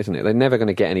this point, isn't it? They're never going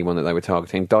to get anyone that they were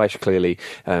targeting. Dyche clearly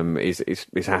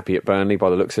is happy at Burnley by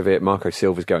the looks of it. Marco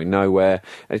Silva's going nowhere.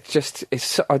 I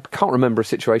can't remember a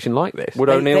situation like this.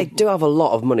 They do have a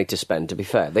lot of money to spend, to be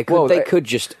fair. They could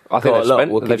just... I think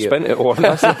they've spent it all.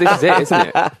 This is it, isn't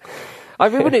it? I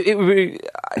mean, it would be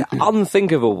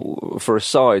unthinkable for a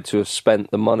side to have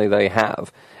spent the money they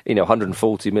have, you know,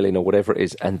 140 million or whatever it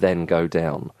is, and then go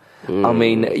down. I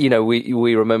mean, you know,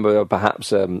 we remember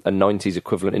perhaps a 90s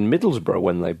equivalent in Middlesbrough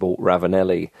when they bought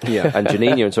Ravanelli and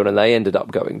Janino and so on, and they ended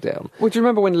up going down. Well, do you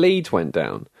remember when Leeds went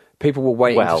down? People were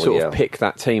waiting to sort of pick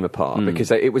that team apart because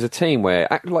it was a team where,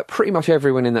 like, pretty much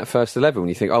everyone in that first 11, when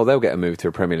you think, oh, they'll get a move to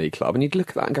a Premier League club, and you'd look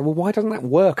at that and go, well, why doesn't that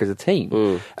work as a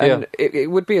team? And it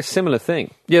would be a similar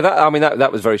thing. Yeah,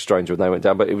 that was very strange when they went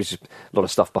down, but it was just a lot of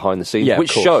stuff behind the scenes,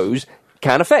 which shows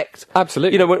can affect.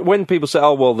 Absolutely. You know, when people say,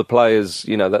 oh, well, the players,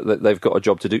 you know, that they've got a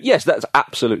job to do. Yes, that's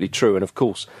absolutely true, and of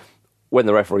course, when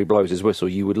the referee blows his whistle,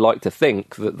 you would like to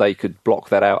think that they could block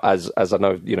that out, as I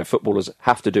know, footballers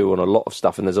have to do on a lot of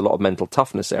stuff, and there's a lot of mental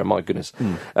toughness there. My goodness,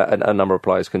 a number of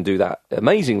players can do that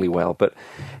amazingly well. But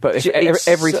if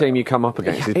every team you come up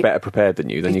against is better prepared than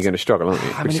you, then you're going to struggle, aren't you?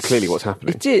 Which is clearly what's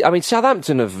happening. It is. I mean,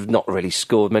 Southampton have not really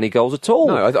scored many goals at all.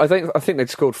 No, I think they'd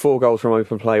scored 4 goals from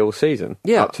open play all season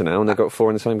up to now, and they've got 4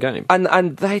 in the same game. And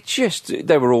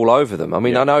they were all over them. I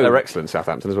mean, I know they're excellent,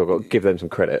 Southampton as well. Got to give them some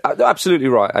credit. Absolutely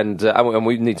right, and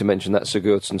we need to mention that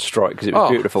Sigurdsson strike because it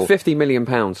was beautiful. £50 million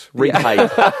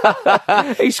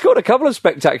repaid. He scored a couple of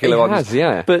spectacular ones. Has,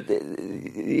 yeah. But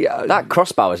that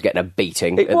crossbar was getting a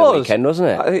beating at the weekend, wasn't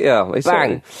it?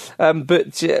 Bang.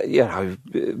 But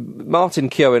Martin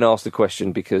Keown asked the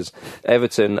question because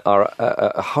Everton are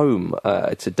home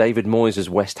to David Moyes'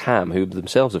 West Ham, who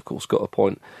themselves, of course, got a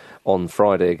point on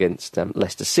Friday against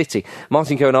Leicester City.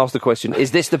 Martin Keown asked the question,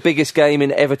 is this the biggest game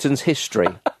in Everton's history?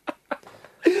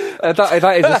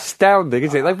 That is astounding,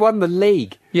 isn't it? They've won the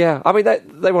league. Yeah, I mean,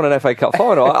 they won an FA Cup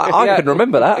final. I can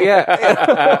remember that.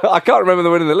 Yeah. I can't remember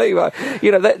them winning the league.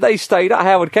 But, they stayed at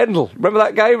Howard Kendall. Remember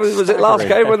that game? Was it last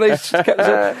game when they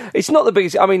kept it's not the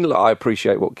biggest... I mean, look, I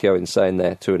appreciate what Keown's saying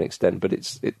there to an extent, but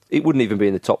it wouldn't even be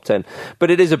in the top 10. But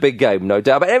it is a big game, no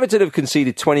doubt. But Everton have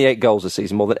conceded 28 goals this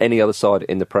season, more than any other side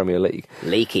in the Premier League.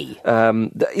 Leaky.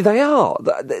 They are.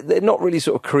 They're not really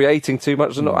sort of creating too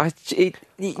much.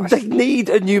 They need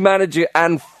a new manager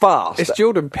and fast. It's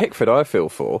Jordan Pickford, I feel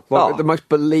for. The most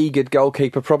beleaguered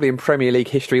goalkeeper probably in Premier League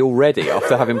history already,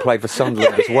 after having played for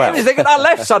Sunderland as well. You think I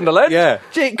left Sunderland? Yeah.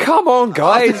 Gee, come on,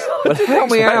 guys. Help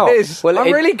me out. Well,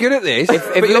 I'm really good at this,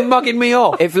 but you're mugging me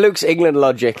off. If Luke's England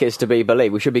logic is to be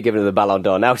believed, we should be giving him the Ballon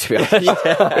d'Or now, to be honest.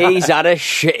 He's had a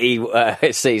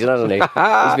shitty season, hasn't he?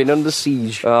 He's been under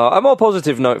siege. A more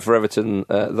positive note for Everton,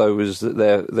 though, was that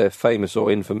their famous fan,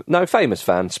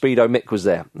 Speedo Mick, was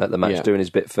there at the match doing his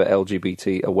bit for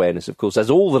LGBT awareness, of course, as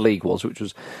all the league was, which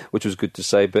was good to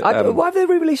say. But why have they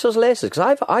re-released those laces?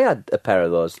 Because I had a pair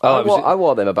of those. I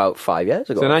wore them about 5 years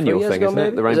ago. It's an annual thing, isn't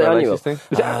it? The rainbow laces thing.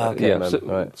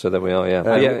 So there we are. Yeah.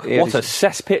 What a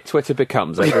cesspit Twitter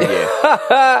becomes every year.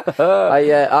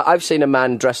 I've seen a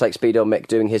man dressed like Speedo Mick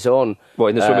doing his own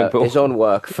in the swimming pool, his own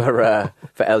work for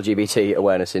LGBT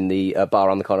awareness in the bar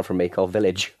on the corner from me called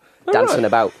Village. Dancing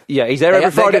about. Yeah, he's there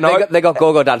every Friday night. They got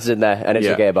go-go dancers in there, and it's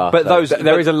a gay bar. But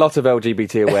there is a lot of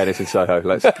LGBT awareness in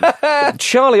Soho.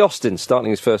 Charlie Austin, starting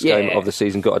his first game of the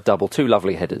season, got a double, 2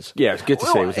 lovely headers. Yeah, it's good to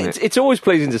see, wasn't it? It's always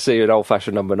pleasing to see an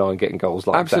old-fashioned number 9 getting goals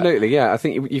like that. Absolutely, yeah. I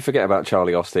think you forget about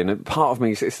Charlie Austin. And part of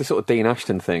me, it's the sort of Dean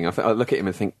Ashton thing. I look at him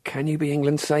and think, can you be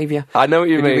England's saviour? I know what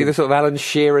you mean. Can you be the sort of Alan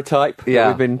Shearer type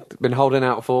that we've been holding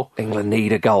out for? England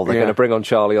need a goal. They're going to bring on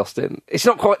Charlie Austin. It's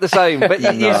not quite the same, but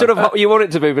you want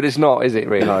it to be, but it's not, is it,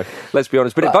 really? No. Let's be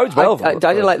honest, but it bodes well for him. I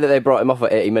didn't like that they brought him off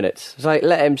at 80 minutes. It's like,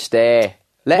 let him stay.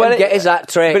 Let him get his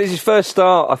hat-trick. But it's his first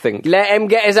start, I think. Let him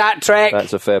get his hat-trick.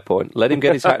 That's a fair point. Let him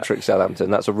get his hat-trick,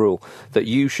 Southampton. That's a rule that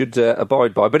you should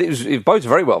abide by. But it bodes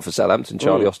very well for Southampton.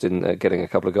 Charlie Austin getting a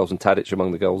couple of goals and Tadic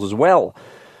among the goals as well.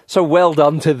 So well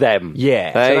done to them. Yeah.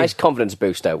 It's a nice confidence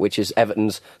booster, which is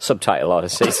Everton's subtitle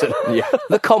last season.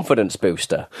 The confidence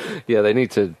booster. Yeah, they need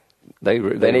to... They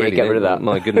need really to get rid of that.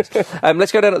 My goodness.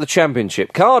 Let's go down to the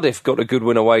Championship. Cardiff got a good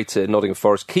win away to Nottingham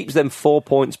Forest, keeps them 4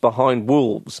 points behind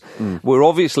Wolves. We're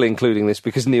obviously including this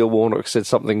because Neil Warnock said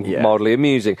something mildly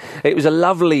amusing. It was a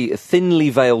lovely, thinly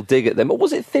veiled dig at them. Or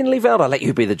was it thinly veiled? I'll let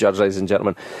you be the judge, ladies and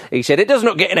gentlemen. He said, it does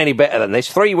not get any better than this.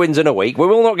 3 wins in a week. We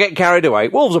will not get carried away.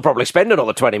 Wolves will probably spend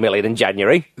another 20 million in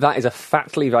January. That is a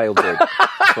fatly veiled dig.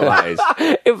 That is.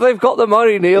 If they've got the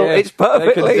money, Neil, it's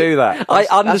perfectly... They can do that. I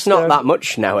understand. That's not that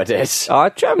much nowadays.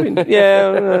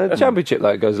 Championship,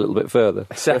 though, goes a little bit further.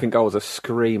 Second goal was a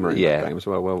screamer in that game as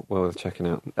well. Well worth checking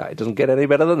out. It doesn't get any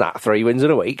better than that. 3 wins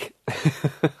in a week.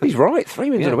 He's right.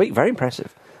 3 wins in a week. Very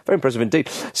impressive. Very impressive indeed.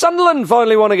 Sunderland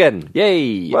finally won again.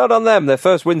 Yay. Well done them. Their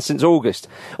first win since August.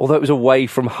 Although it was away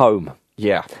from home.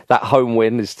 Yeah. That home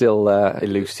win is still...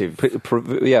 elusive.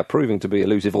 Proving to be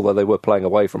elusive, although they were playing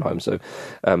away from home, so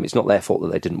it's not their fault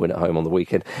that they didn't win at home on the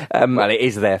weekend. Well, it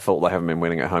is their fault they haven't been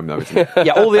winning at home, though, isn't it?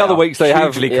 Yeah, all the other weeks they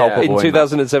have in culpable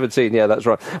 2017. Yeah, that's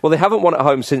right. Well, they haven't won at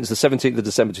home since the 17th of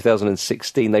December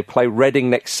 2016. They play Reading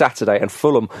next Saturday and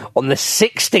Fulham on the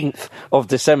 16th of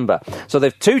December. So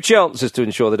they've 2 chances to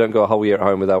ensure they don't go a whole year at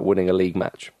home without winning a league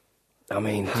match. I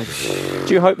mean...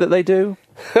 Do you hope that they do?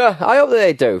 I hope that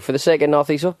they do, for the sake of North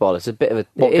East football. It's a bit of a...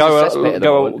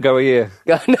 Go a year.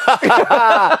 No,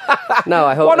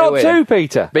 I hope Why they not win. 2,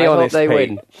 Peter? Be honest, they Pete.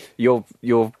 win.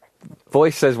 Your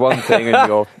voice says one thing and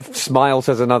your smile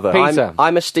says another. Peter.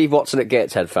 I'm a Steve Watson at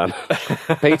Gateshead fan.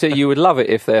 Peter, you would love it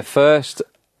if their first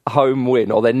home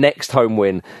win, or their next home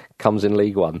win, comes in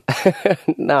League One.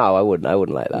 No, I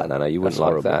wouldn't like that. No, you wouldn't That's like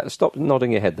horrible. that. Stop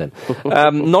nodding your head then.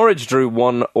 Norwich drew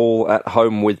 1-1 at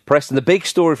home with Preston. The big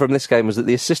story from this game was that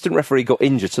the assistant referee got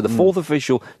injured, so the fourth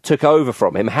official took over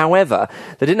from him. However,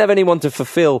 they didn't have anyone to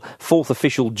fulfil fourth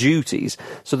official duties,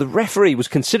 so the referee was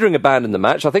considering abandoning the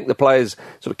match. I think the players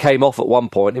sort of came off at one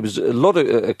point. It was a lot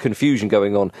of confusion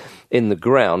going on in the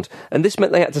ground, and this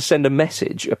meant they had to send a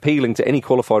message appealing to any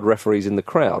qualified referees in the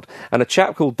crowd. And a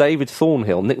chap called David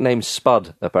Thornhill, nicknamed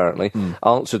Spud, apparently,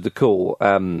 answered the call,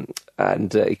 and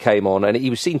he came on, and he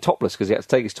was seen topless because he had to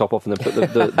take his top off and then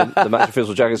put the match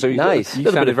official jacket. So Nice. You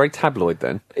sounded very tabloid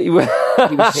then. He was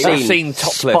Seen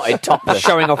topless. spotted topless.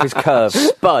 Showing off his curves.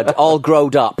 Spud, all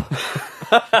growed up.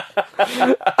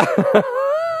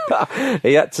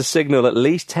 He had to signal at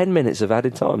least 10 minutes of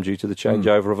added time due to the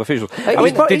changeover of officials.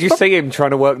 Did you see him trying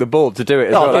to work the board to do it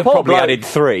as No, well? They poor probably bloke. added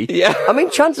 3. Yeah. I mean,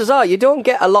 chances are you don't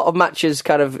get a lot of matches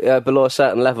kind of below a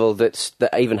certain level that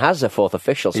even has a fourth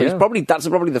official. So Yeah. that's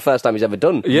probably the first time he's ever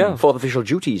done fourth official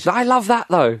duties. I love that,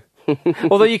 though.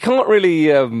 Although you can't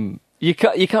really... You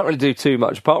can't really do too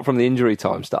much apart from the injury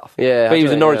time stuff. Yeah, but he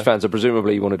was a Norwich yeah. fan, so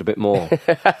presumably he wanted a bit more.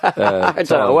 I don't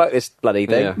know how to work this bloody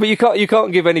thing. Yeah. But you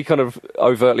can't give any kind of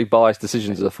overtly biased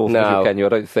decisions to the fourth No. official, can you? I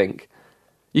don't think.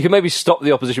 You can maybe stop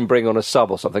the opposition bringing on a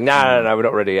sub or something. No, we're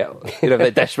not ready yet. You know,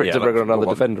 they're desperate to bring on another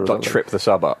defender. Or Like something. trip the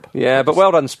sub up. Yeah, but well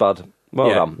done, Spud. Well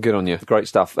Yeah, done. good on you. Great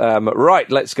stuff. Right,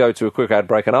 let's go to a quick ad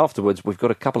break, and afterwards we've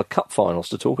got a couple of cup finals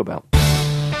to talk about.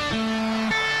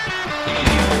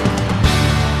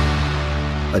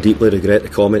 I deeply regret the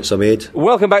comments I made.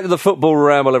 Welcome back to the Football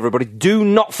Ramble, everybody. Do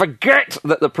not forget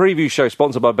that the preview show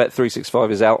sponsored by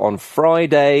Bet365 is out on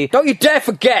Friday. Don't you dare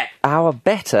forget! Our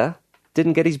better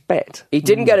didn't get his bet. He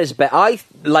didn't get his bet. I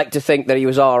like to think that he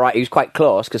was all right. He was quite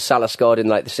close because Salah scored in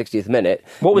like the 60th minute.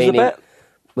 What was the bet?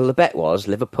 Well, the bet was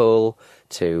Liverpool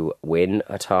to win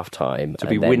at half-time. To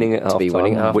be winning at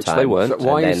half-time, which they weren't. And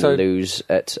Why are you then so- lose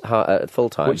at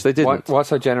full-time. Which they didn't. Why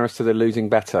so generous to the losing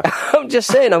better? I'm just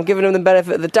saying, I'm giving him the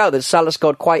benefit of the doubt that Salah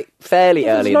scored quite fairly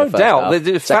There's early no in the first doubt. half.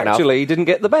 They Second half. factually didn't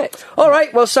get the bet. All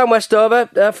right, well, Sam Westover,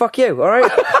 fuck you, all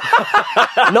right?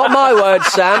 Not my words,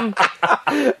 Sam.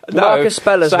 Marcus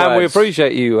Speller's Sam, we words.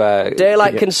 appreciate you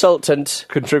Daylight consultant,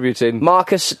 contributing.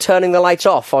 Marcus turning the lights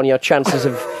off on your chances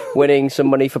of winning some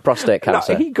money for prostate No,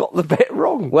 cancer. he got the bet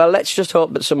wrong. Well, let's just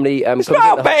hope that somebody It's comes not in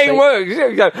how the hot betting seat. works.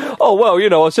 You go, oh, well, you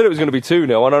know, I said it was going to be 2-0,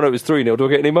 and I know it was 3-0. Do I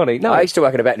get any money? No. I used to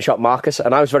work in a betting shop, Marcus,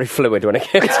 and I was very fluid when it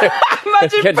came to...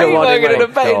 Imagine get to me wanting working in a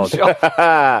money. betting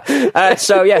shop.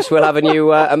 So, yes, we'll have a new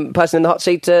person in the hot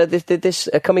seat this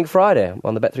coming Friday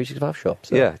on the Bet365 show.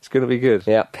 So. Yeah, it's going to be good.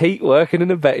 Yeah. Pete working in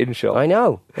a betting shop. I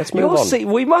know. Let's move on.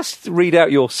 We must read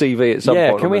out your CV at some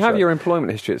Yeah, point. can on we the have show. your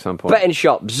employment history at some point? Betting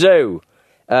shop, Zoo.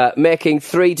 Making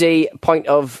 3D point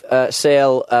of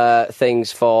sale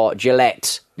things for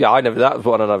Gillette. Yeah, I never. That was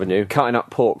one I never knew. Cutting up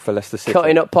pork for Leicester City.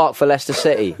 Cutting up pork for Leicester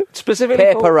City. Specifically,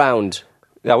 Paper round.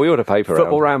 Yeah, we order paper.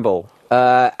 Football round.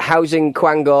 ramble. Housing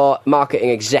Quangor marketing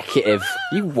executive.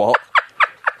 You what?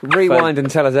 Rewind and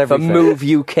tell us For everything. Move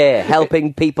UK,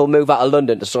 helping people move out of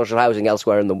London to social housing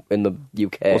elsewhere in the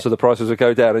UK. Also, the prices would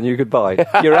go down and you could buy.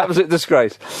 You're an absolute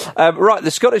disgrace. Right,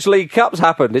 the Scottish League Cup's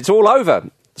happened. It's all over.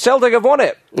 Celtic have won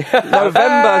it.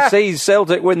 November sees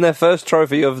Celtic win their first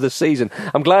trophy of the season.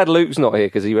 I'm glad Luke's not here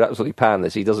because he would absolutely pan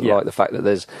this. He doesn't like the fact that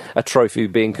there's a trophy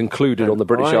being concluded on the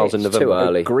British Isles in it's November. too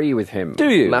early. I agree with him. Do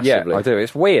you? Massively. Yeah, I do.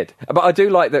 It's weird. But I do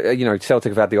like that,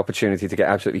 Celtic have had the opportunity to get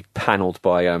absolutely panelled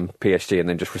by PSG and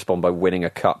then just respond by winning a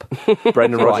cup.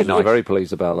 Brendan Right, Rodgers was nice. very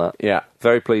pleased about that. Yeah.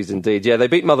 Very pleased indeed. Yeah, they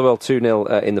beat Motherwell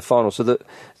 2-0 in the final. So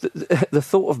the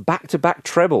thought of back-to-back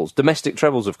trebles, domestic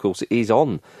trebles, of course, is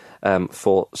on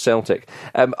for Celtic.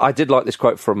 I did like this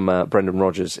quote from Brendan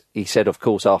Rodgers. He said, of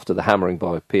course, after the hammering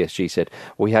by PSG, said,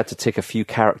 we had to tick a few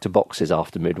character boxes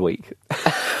after midweek.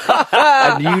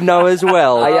 And you know as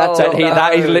well,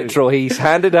 that is literal. He's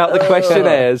handed out the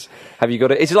questionnaires. Have you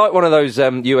got it? It's like one of those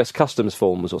US customs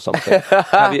forms or something.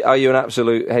 Are you an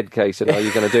absolute head case and are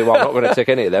you going to do, well, I'm not going to tick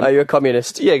any of them. Are you a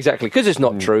communist? Yeah, exactly, because it's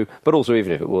not true. But also,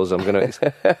 even if it was, I'm going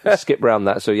to skip round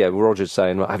that. So, yeah, Roger's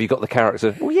saying, well, have you got the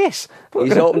character? Well, yes.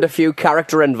 He's opened a few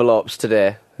character envelopes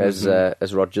today, as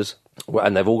Rodgers. Well,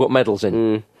 and they've all got medals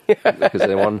in. Because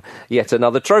they won yet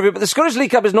another trophy. But the Scottish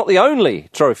League Cup is not the only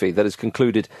trophy that is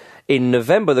concluded in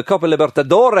November. The Copa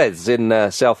Libertadores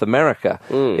in South America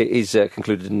is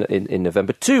concluded in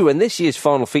November too. And this year's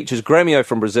final features Grêmio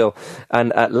from Brazil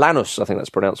and Lanús, I think that's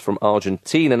pronounced, from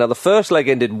Argentina. Now, the first leg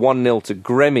ended 1-0 to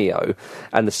Grêmio,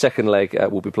 and the second leg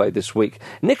will be played this week.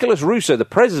 Nicolas Russo, the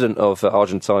president of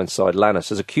Argentine side Lanús,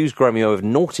 has accused Grêmio of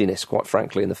naughtiness, quite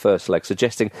frankly, in the first leg,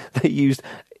 suggesting they used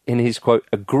in his, quote,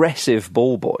 aggressive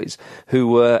ball boys who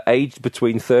were aged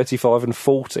between 35 and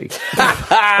 40.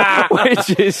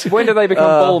 Which is... When do they become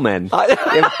ball men?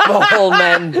 Ball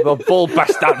men, ball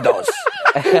bastardos.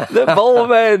 The ball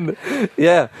men!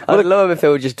 Yeah. I'd love them if they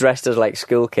were just dressed as, like,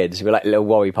 school kids, with, like, little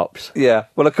worry pops. Yeah.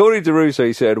 Well, according to Russo,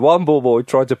 he said, one ball boy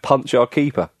tried to punch our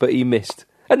keeper, but he missed.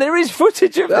 And there is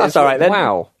footage of this. That's all right, then.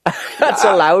 Wow. That's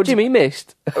allowed. Jimmy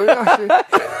missed.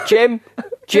 Jim,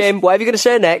 whatever you're going to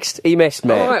say next, he missed,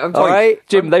 mate. All right,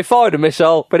 Jim, they fired a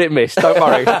missile, but it missed. Don't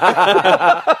worry.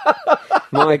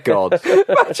 My God.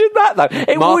 Imagine that,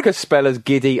 though. Marcus Speller's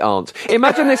giddy aunt.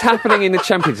 Imagine this happening in the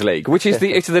Champions League, which is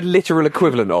it's the literal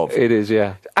equivalent of. It is,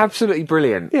 yeah. Absolutely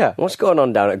brilliant. Yeah. What's going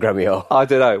on down at Gremio? I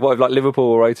don't know. What if, like,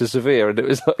 Liverpool were away to Sevilla and it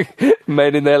was like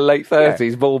men in their late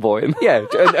 30s ball boying? Yeah,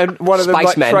 and one of them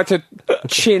Spice men. tried to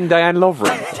chin Diane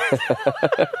Lovren.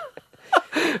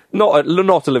 Not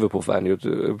a Liverpool fan, you're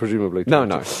presumably. No.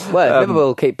 Well,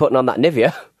 Liverpool keep putting on that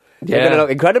Nivea. They're going to look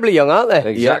incredibly young, aren't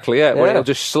they? Exactly, yeah. Well, it'll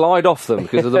just slide off them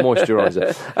because of the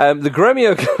moisturiser. The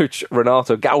Gremio coach,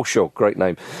 Renato Gaucho, great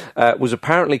name, was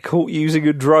apparently caught using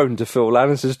a drone to film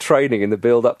Lannis's training in the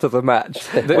build-up to the match.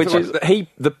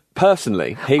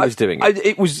 Personally, he was doing it.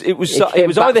 It was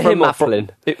either him or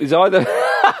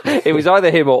it was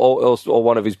either him or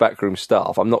one of his backroom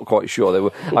staff. I'm not quite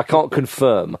sure. I can't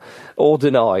confirm or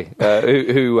deny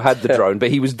who had the drone, but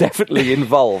he was definitely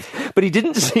involved. But he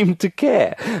didn't seem to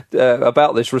care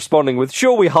about this, responding with,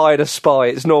 "Sure, we hired a spy.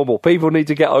 It's normal. People need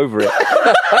to get over it."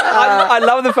 I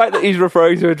love the fact that he's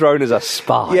referring to a drone as a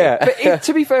spy. Yeah, but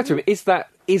to be fair to him, is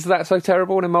that so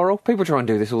terrible and immoral? People try and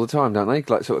do this all the time, don't they?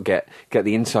 Like, sort of get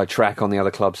the inside track on the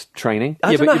other club's training.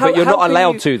 But you're not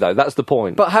allowed to, though. That's the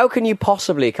point. But how can you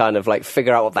possibly kind of, like,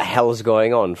 figure out what the hell's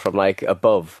going on from, like,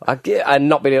 above? And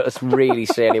not being able to really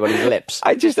see anybody's lips.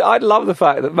 I love the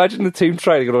fact that, imagine the team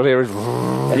training and all here is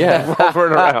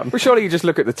hovering around. Well, surely you just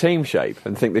look at the team shape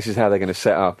and think this is how they're going to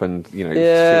set up and, see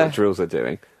what drills they're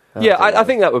doing. I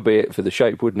think that would be it for the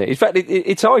shape, wouldn't it? In fact,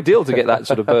 it's ideal to get that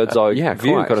sort of bird's eye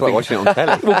view kind of thing. Like watching it on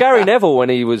telly. Well, Gary Neville, when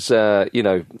he was,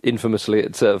 infamously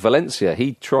at Valencia,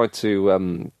 he tried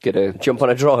to jump on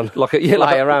a drone,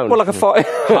 fly around. Well,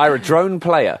 hire a drone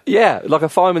player. Yeah, like a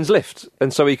fireman's lift,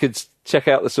 and so he could check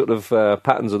out the sort of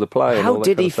patterns of the play. How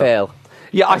did he fail?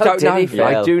 Yeah, I don't know.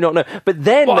 I do not know. But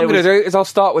then what I'm going to do is I'll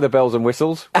start with the bells and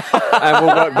whistles, and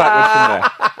we'll work backwards from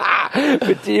there.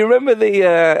 But do you remember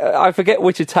I forget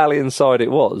which Italian side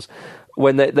it was,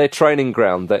 when their training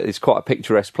ground, that is quite a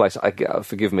picturesque place.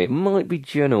 Forgive me, it might be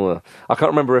Genoa. I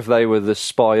can't remember if they were the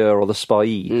Spire or the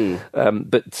Spy.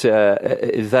 But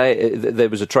there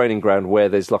was a training ground where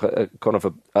there's like a kind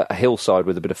of a hillside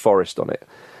with a bit of forest on it.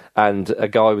 And a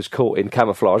guy was caught in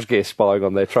camouflage gear spying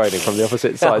on their training from the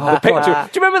opposite side. The picture.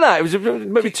 Do you remember that? It was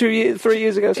maybe 3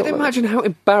 years ago. Can you imagine how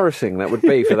embarrassing that would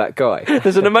be for that guy?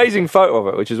 There's an amazing photo of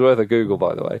it, which is worth a Google,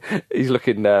 by the way. He's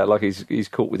looking like he's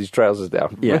caught with his trousers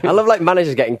down. Yeah, I love like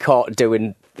managers getting caught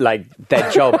doing like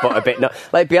their job, but a bit not.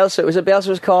 Like Bielsa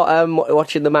was caught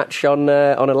watching the match on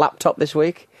a laptop this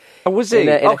week. Oh, was he?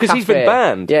 Because he's been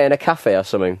banned. Yeah, in a cafe or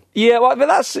something. Yeah, well,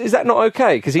 but is that not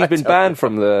okay? Because he's been banned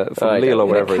from Lille or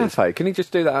wherever it is. Can he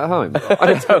just do that at home?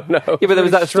 I don't know. Yeah, but there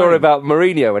was that story about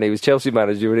Mourinho when he was Chelsea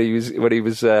manager, when he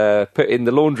was put in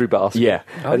the laundry basket,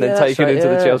 and then taken into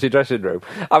the Chelsea dressing room.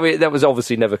 I mean, that was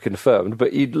obviously never confirmed,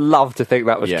 but you'd love to think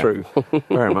that was true.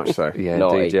 Very much so. Yeah,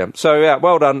 indeed. Yeah. So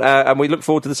well done, and we look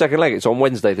forward to the second leg. It's on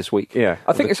Wednesday this week. Yeah,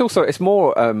 I think it's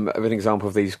more of an example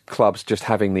of these clubs just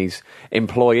having these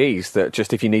employees that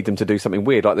just, if you need them to do something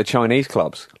weird, like the Chinese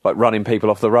clubs, like running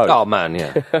people off the road. Oh man,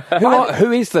 yeah.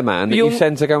 Who is the man that you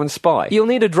send to go and spy? You'll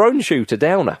need a drone shooter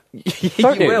downer.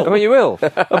 Don't you? Will. I mean, you will.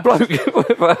 A bloke.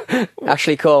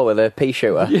 Ashley Cole with a pea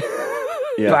shooter.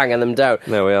 Banging them down.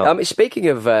 There we are. Speaking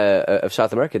of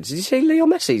South America, did you see Leo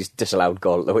Messi's disallowed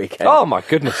goal at the weekend? Oh my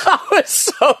goodness. That was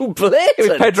so blatant. It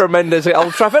was Pedro Mendes at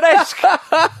Old Trafford-esque.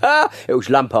 It was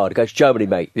Lampard against Germany,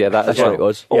 mate. Yeah, that's what it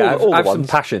was. Have some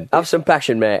passion. Have some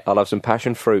passion, mate. I'll have some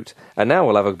passion fruit. And now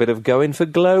we'll have a bit of going for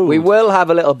gold. We will have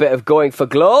a little bit of going for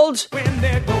gold.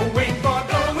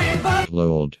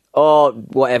 Gold. Or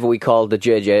whatever we called the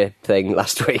JJ thing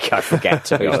last week. I forget.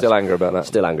 You're still angry about that.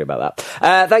 Still angry about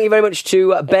that. Thank you very much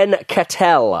to Ben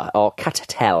Cattell, or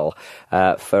Catatel,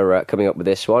 for coming up with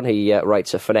this one. He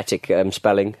writes a phonetic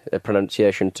spelling,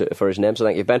 pronunciation for his name, so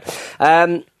thank you, Ben.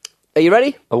 Are you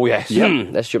ready? Oh, yes.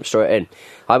 Let's jump straight in.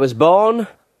 I was born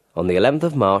on the 11th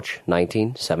of March,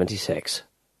 1976.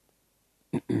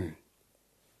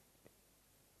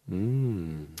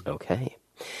 Okay.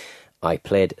 I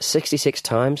played 66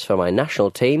 times for my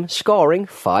national team, scoring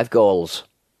 5 goals.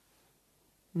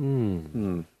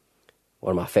 One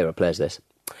of my favourite players, this.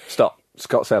 Stop.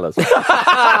 Scott Sellers.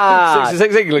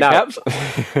 66 English caps.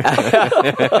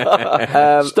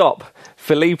 Stop.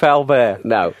 Philippe Albert.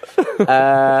 No.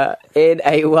 In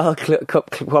a World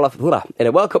Cup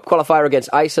qualifier against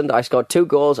Iceland, I scored 2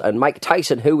 goals, and Mike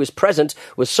Tyson, who was present,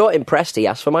 was so impressed he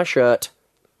asked for my shirt.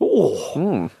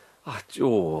 Oh.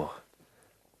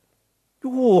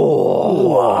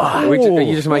 Are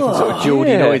you just making sort of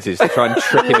Geordie noises to try and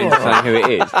trick him into saying who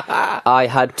it is? I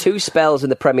had 2 spells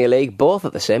in the Premier League, both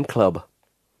at the same club.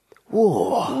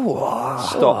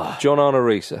 Stop. John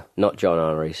Arnorisa. Not John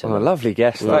Arnorisa. Oh, lovely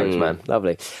guess. Thanks, man.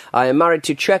 Lovely. I am married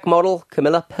to Czech model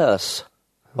Camilla Perse.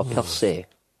 Or Perse.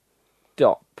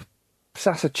 Stop.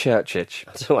 Sasa Churchich.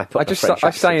 So I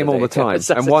say him all the time,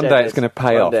 and one day it's going to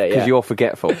pay off because you're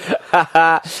forgetful.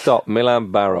 Stop.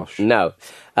 Milan Baros. No.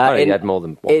 He had more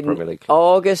than one Premier League.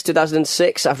 August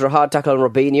 2006, after a hard tackle on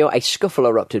Robinho, a scuffle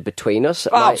erupted between us.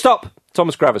 Stop!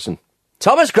 Thomas Gravesen.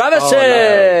 Thomas Gravesen!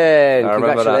 Oh, no. I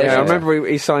remember that. Yeah, I remember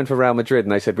he signed for Real Madrid,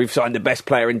 and they said, we've signed the best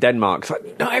player in Denmark. It's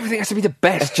like, no, everything has to be the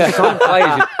best. Just sign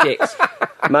players, you dicks.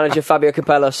 Manager Fabio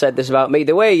Capello said this about me.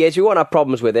 The way he is, we won't have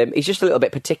problems with him. He's just a little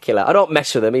bit particular. I don't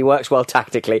mess with him. He works well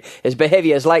tactically. His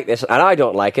behaviour is like this, and I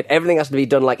don't like it. Everything has to be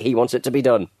done like he wants it to be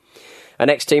done. An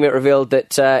ex-teammate revealed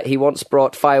that he once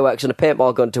brought fireworks and a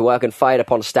paintball gun to work and fired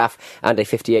upon staff and a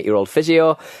 58-year-old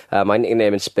physio. My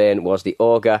nickname in Spain was the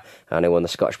Ogre, and I won the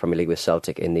Scottish Premier League with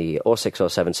Celtic in the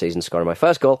 06-07 season, scoring my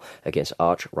first goal against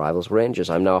arch-rivals Rangers.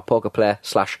 I'm now a poker player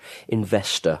 /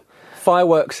 investor.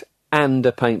 Fireworks and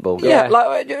a paintball gun. Yeah,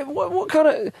 like, what kind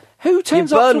of... Who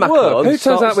turns up to work? Who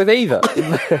turns up with either?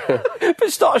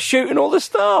 But starts shooting all the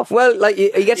stuff. Well, like,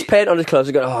 he gets paint on his clothes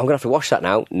and goes, I'm going to have to wash that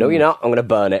now. No, you're not. I'm going to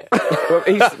burn it. Well,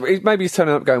 maybe he's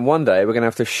turning up going, one day we're going to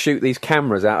have to shoot these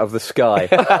cameras out of the sky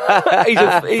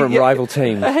from rival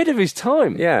teams. Ahead of his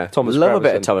time. Yeah. Thomas Love Gravesen. A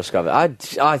bit of Thomas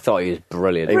Gravesen. I thought he was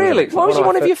brilliant. Really? Why was he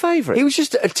one of your favourites? He was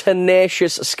just a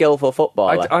tenacious, skillful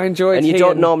footballer. I enjoyed and you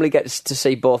don't normally get to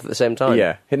see both at the same time.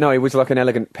 Yeah. No, he was like an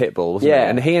elegant pit bull, wasn't he?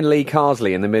 And he and Lee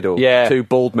Carsley in the middle. Yeah. 2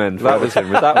 bald men. That was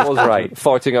great.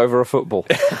 Fighting over a football.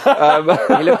 He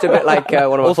looked a bit like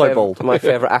one of my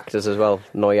favourite actors as well,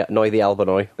 Noy the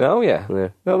Albanoy. Oh, yeah.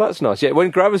 No, that's nice. Yeah, when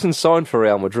Gravesen signed for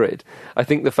Real Madrid, I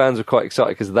think the fans were quite excited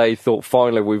because they thought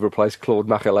finally we've replaced Claude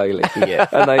Makelele. Yeah.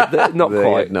 And not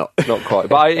quite.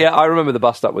 But I remember the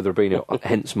bust up with Robinho,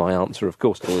 hence my answer, of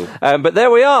course. But there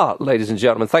we are, ladies and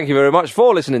gentlemen. Thank you very much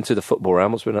for listening to the Football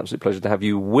Ramble. It's been an absolute pleasure to have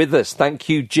you with us. Thank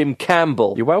you, Jim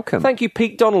Campbell. You're welcome. Thank you,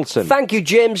 Pete Donaldson. Thank you,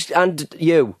 James, and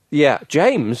you. Yeah,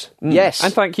 James. Yes.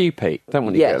 And thank you, Pete. Don't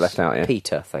want you to get left out here.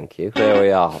 Peter, thank you. There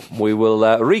we are. We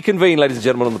will reconvene, ladies and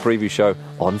gentlemen, on the preview show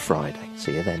on Friday.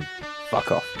 See you then.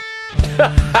 Fuck off.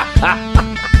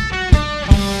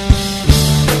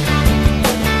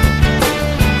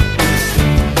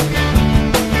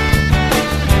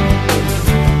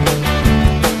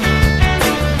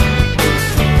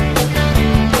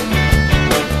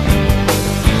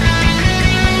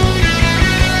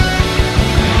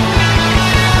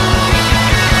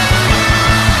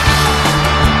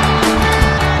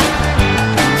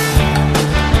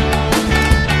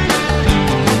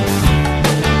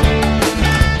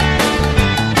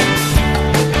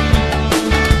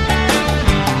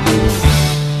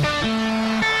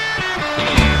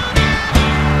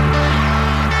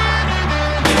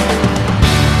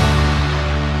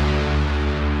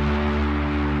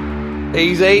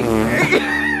 Easy.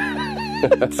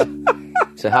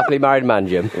 It's a happily married man,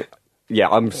 Jim. Yeah,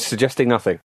 I'm suggesting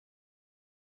nothing.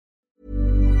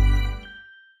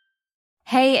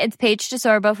 Hey, it's Paige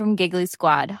DeSorbo from Giggly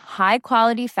Squad. High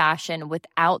quality fashion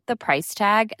without the price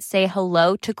tag. Say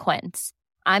hello to Quince.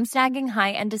 I'm snagging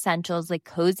high-end essentials like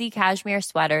cozy cashmere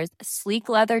sweaters, sleek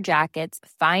leather jackets,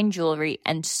 fine jewelry,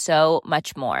 and so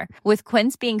much more. With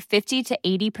Quince being 50 to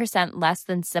 80% less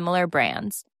than similar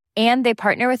brands. And they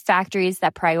partner with factories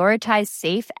that prioritize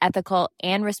safe, ethical,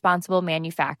 and responsible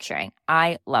manufacturing.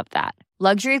 I love that.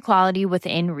 Luxury quality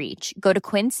within reach. Go to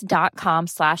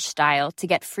quince.com/style to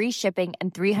get free shipping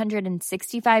and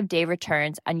 365-day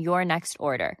returns on your next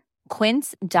order.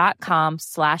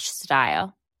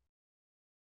 Quince.com/style.